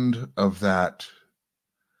end of that,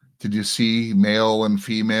 did you see male and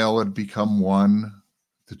female had become one?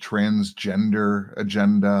 The transgender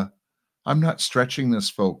agenda. I'm not stretching this,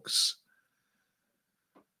 folks.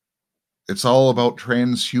 It's all about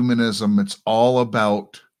transhumanism. It's all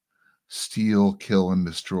about steal, kill, and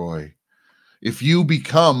destroy. If you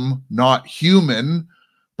become not human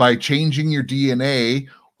by changing your DNA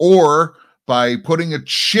or by putting a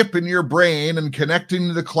chip in your brain and connecting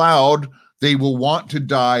to the cloud, they will want to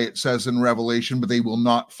die, it says in Revelation, but they will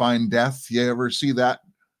not find death. You ever see that?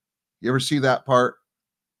 You ever see that part?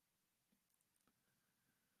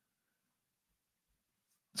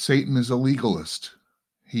 Satan is a legalist.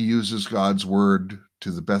 He uses God's word to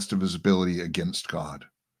the best of his ability against God.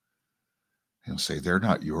 He'll say, they're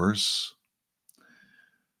not yours.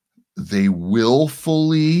 They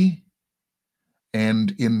willfully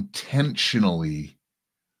and intentionally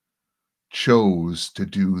chose to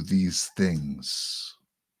do these things.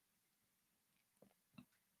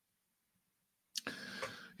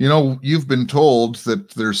 You know, you've been told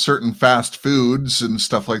that there's certain fast foods and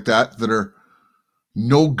stuff like that that are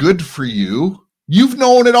no good for you. You've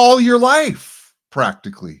known it all your life,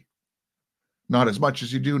 practically. Not as much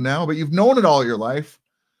as you do now, but you've known it all your life.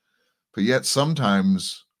 But yet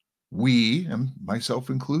sometimes we, and myself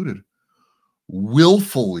included,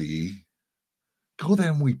 willfully go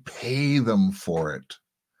there and we pay them for it.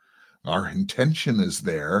 Our intention is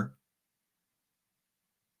there.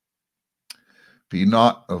 Be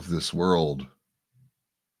not of this world.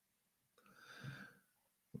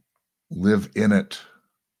 Live in it,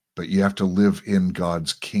 but you have to live in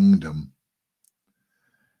God's kingdom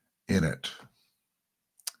in it.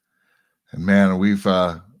 And man, we've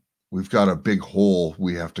got a big hole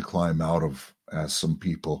we have to climb out of as some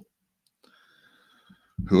people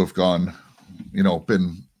who have gone,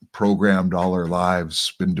 been programmed all our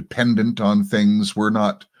lives, been dependent on things. We're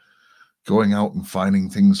not going out and finding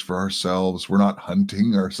things for ourselves. We're not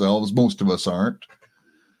hunting ourselves. Most of us aren't.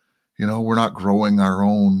 We're not growing our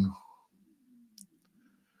own.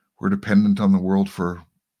 We're dependent on the world for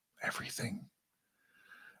everything.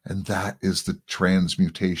 And that is the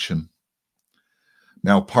transmutation.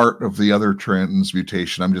 Now, part of the other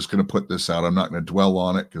transmutation, I'm just going to put this out. I'm not going to dwell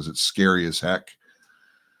on it because it's scary as heck.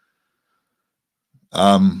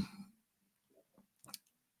 When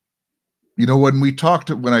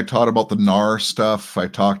I taught about the Nar stuff, I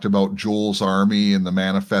talked about Joel's army and the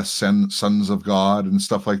manifest sons of God and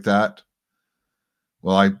stuff like that.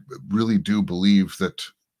 Well, I really do believe that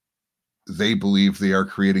they believe they are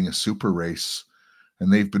creating a super race,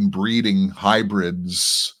 and they've been breeding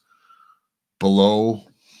hybrids below,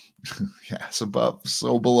 yes, above,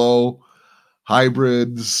 so below,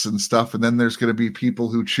 hybrids and stuff. And then there's going to be people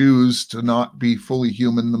who choose to not be fully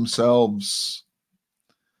human themselves.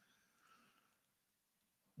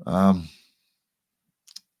 Yeah,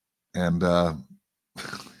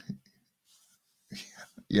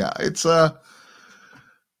 it's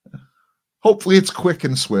hopefully it's quick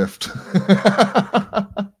and swift.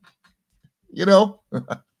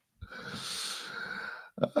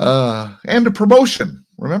 And a promotion.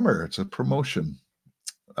 Remember, it's a promotion.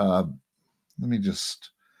 Let me just.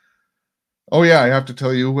 Oh yeah, I have to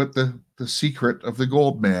tell you what the secret of the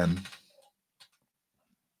gold man.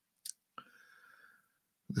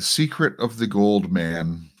 The secret of the gold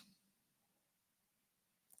man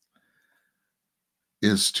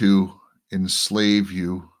is to enslave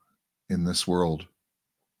you in this world,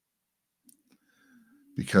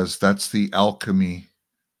 because that's the alchemy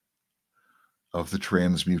of the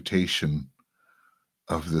transmutation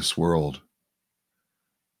of this world,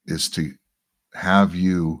 is to have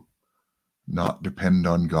you not depend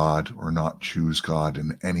on God or not choose God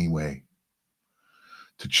in any way,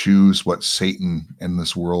 to choose what Satan and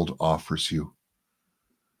this world offers you.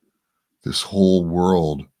 This whole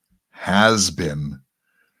world has been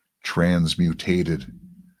transmutated,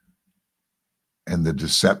 and the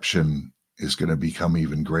deception is going to become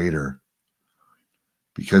even greater.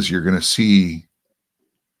 because you're going to see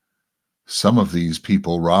some of these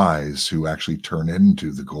people rise who actually turn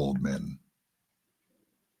into the gold men.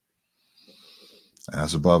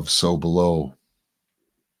 As above, so below.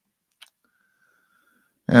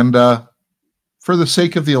 And for the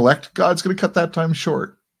sake of the elect, God's going to cut that time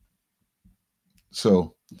short.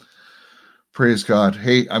 So, praise God.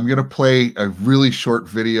 Hey, I'm going to play a really short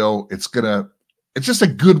video. It's just a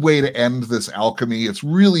good way to end this alchemy. It's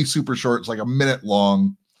really super short. It's like a minute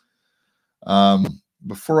long.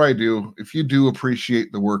 Before I do, if you do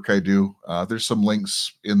appreciate the work I do, there's some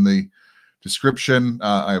links in the description.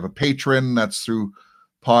 I have a Patreon. That's through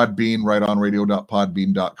Podbean,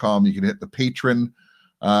 rightonradio.podbean.com. You can hit the Patreon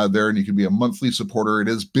there, and you can be a monthly supporter. It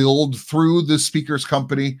is billed through the speaker's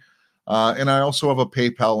company. And I also have a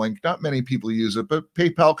PayPal link. Not many people use it, but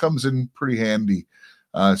PayPal comes in pretty handy,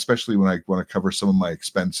 especially when I want to cover some of my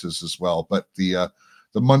expenses as well. But the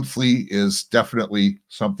monthly is definitely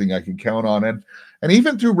something I can count on. And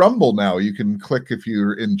even through Rumble now, you can click, if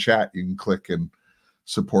you're in chat, you can click and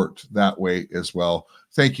support that way as well.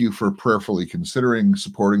 Thank you for prayerfully considering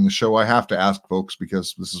supporting the show. I have to ask folks,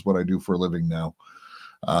 because this is what I do for a living now.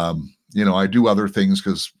 I do other things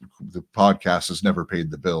because the podcast has never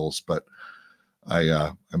paid the bills, but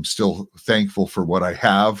I'm still thankful for what I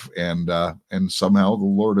have, and somehow the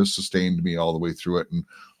Lord has sustained me all the way through it, and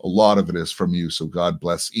a lot of it is from you. So God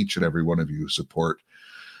bless each and every one of you who support.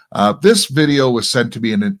 This video was sent to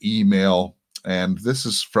me in an email, and this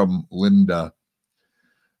is from Linda,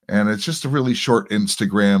 and it's just a really short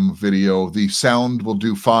Instagram video. The sound will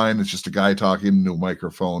do fine. It's just a guy talking into a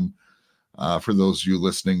microphone for those of you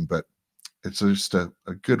listening, but it's just a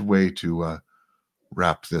good way to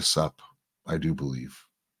wrap this up, I do believe.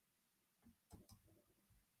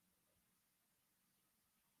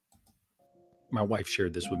 My wife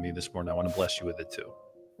shared this with me this morning. I want to bless you with it too.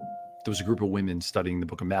 There was a group of women studying the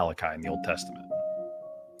book of Malachi in the Old Testament.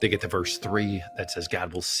 They get to verse 3 that says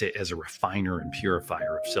God will sit as a refiner and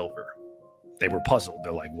purifier of silver. They were puzzled.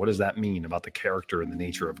 They're like, what does that mean about the character and the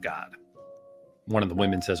nature of God? One of the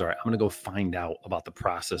women says, all right, I'm going to go find out about the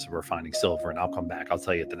process of refining silver, and I'll come back. I'll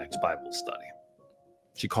tell you at the next Bible study.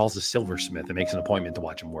 She calls the silversmith and makes an appointment to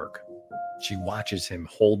watch him work. She watches him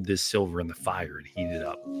hold this silver in the fire and heat it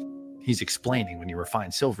up. He's explaining, when you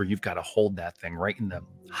refine silver, you've got to hold that thing right in the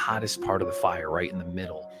hottest part of the fire, right in the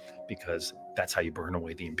middle, because that's how you burn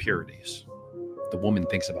away the impurities. The woman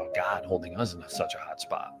thinks about God holding us in such a hot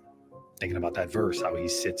spot, thinking about that verse, how he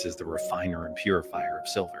sits as the refiner and purifier of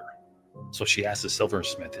silver. So she asks the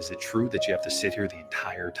silversmith, is it true that you have to sit here the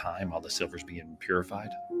entire time while the silver's being purified?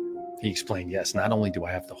 He explained, yes, not only do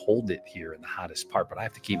I have to hold it here in the hottest part, but I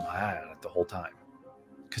have to keep my eye on it the whole time.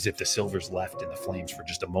 Because if the silver's left in the flames for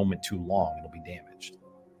just a moment too long, it'll be damaged.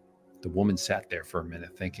 The woman sat there for a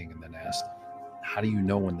minute thinking, and then asked, how do you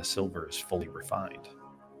know when the silver is fully refined?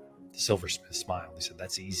 The silversmith smiled. He said,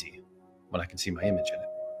 that's easy, when I can see my image in it.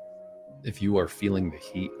 If you are feeling the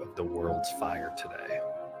heat of the world's fire today,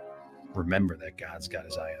 remember that God's got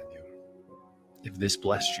his eye on you. If this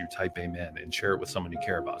blessed you, type amen and share it with someone you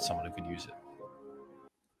care about, someone who could use it.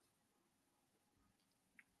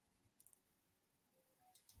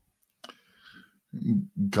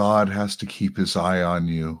 God has to keep his eye on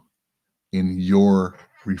you in your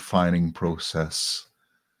refining process.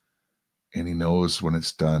 And he knows when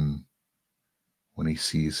it's done, when he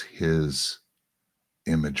sees his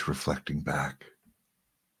image reflecting back.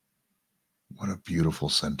 What a beautiful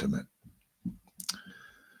sentiment.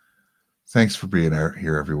 Thanks for being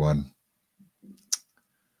here, everyone.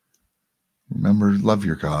 Remember, love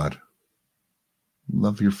your God.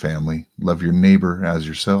 Love your family. Love your neighbor as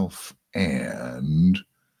yourself. And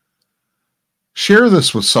share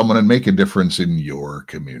this with someone and make a difference in your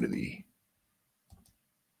community.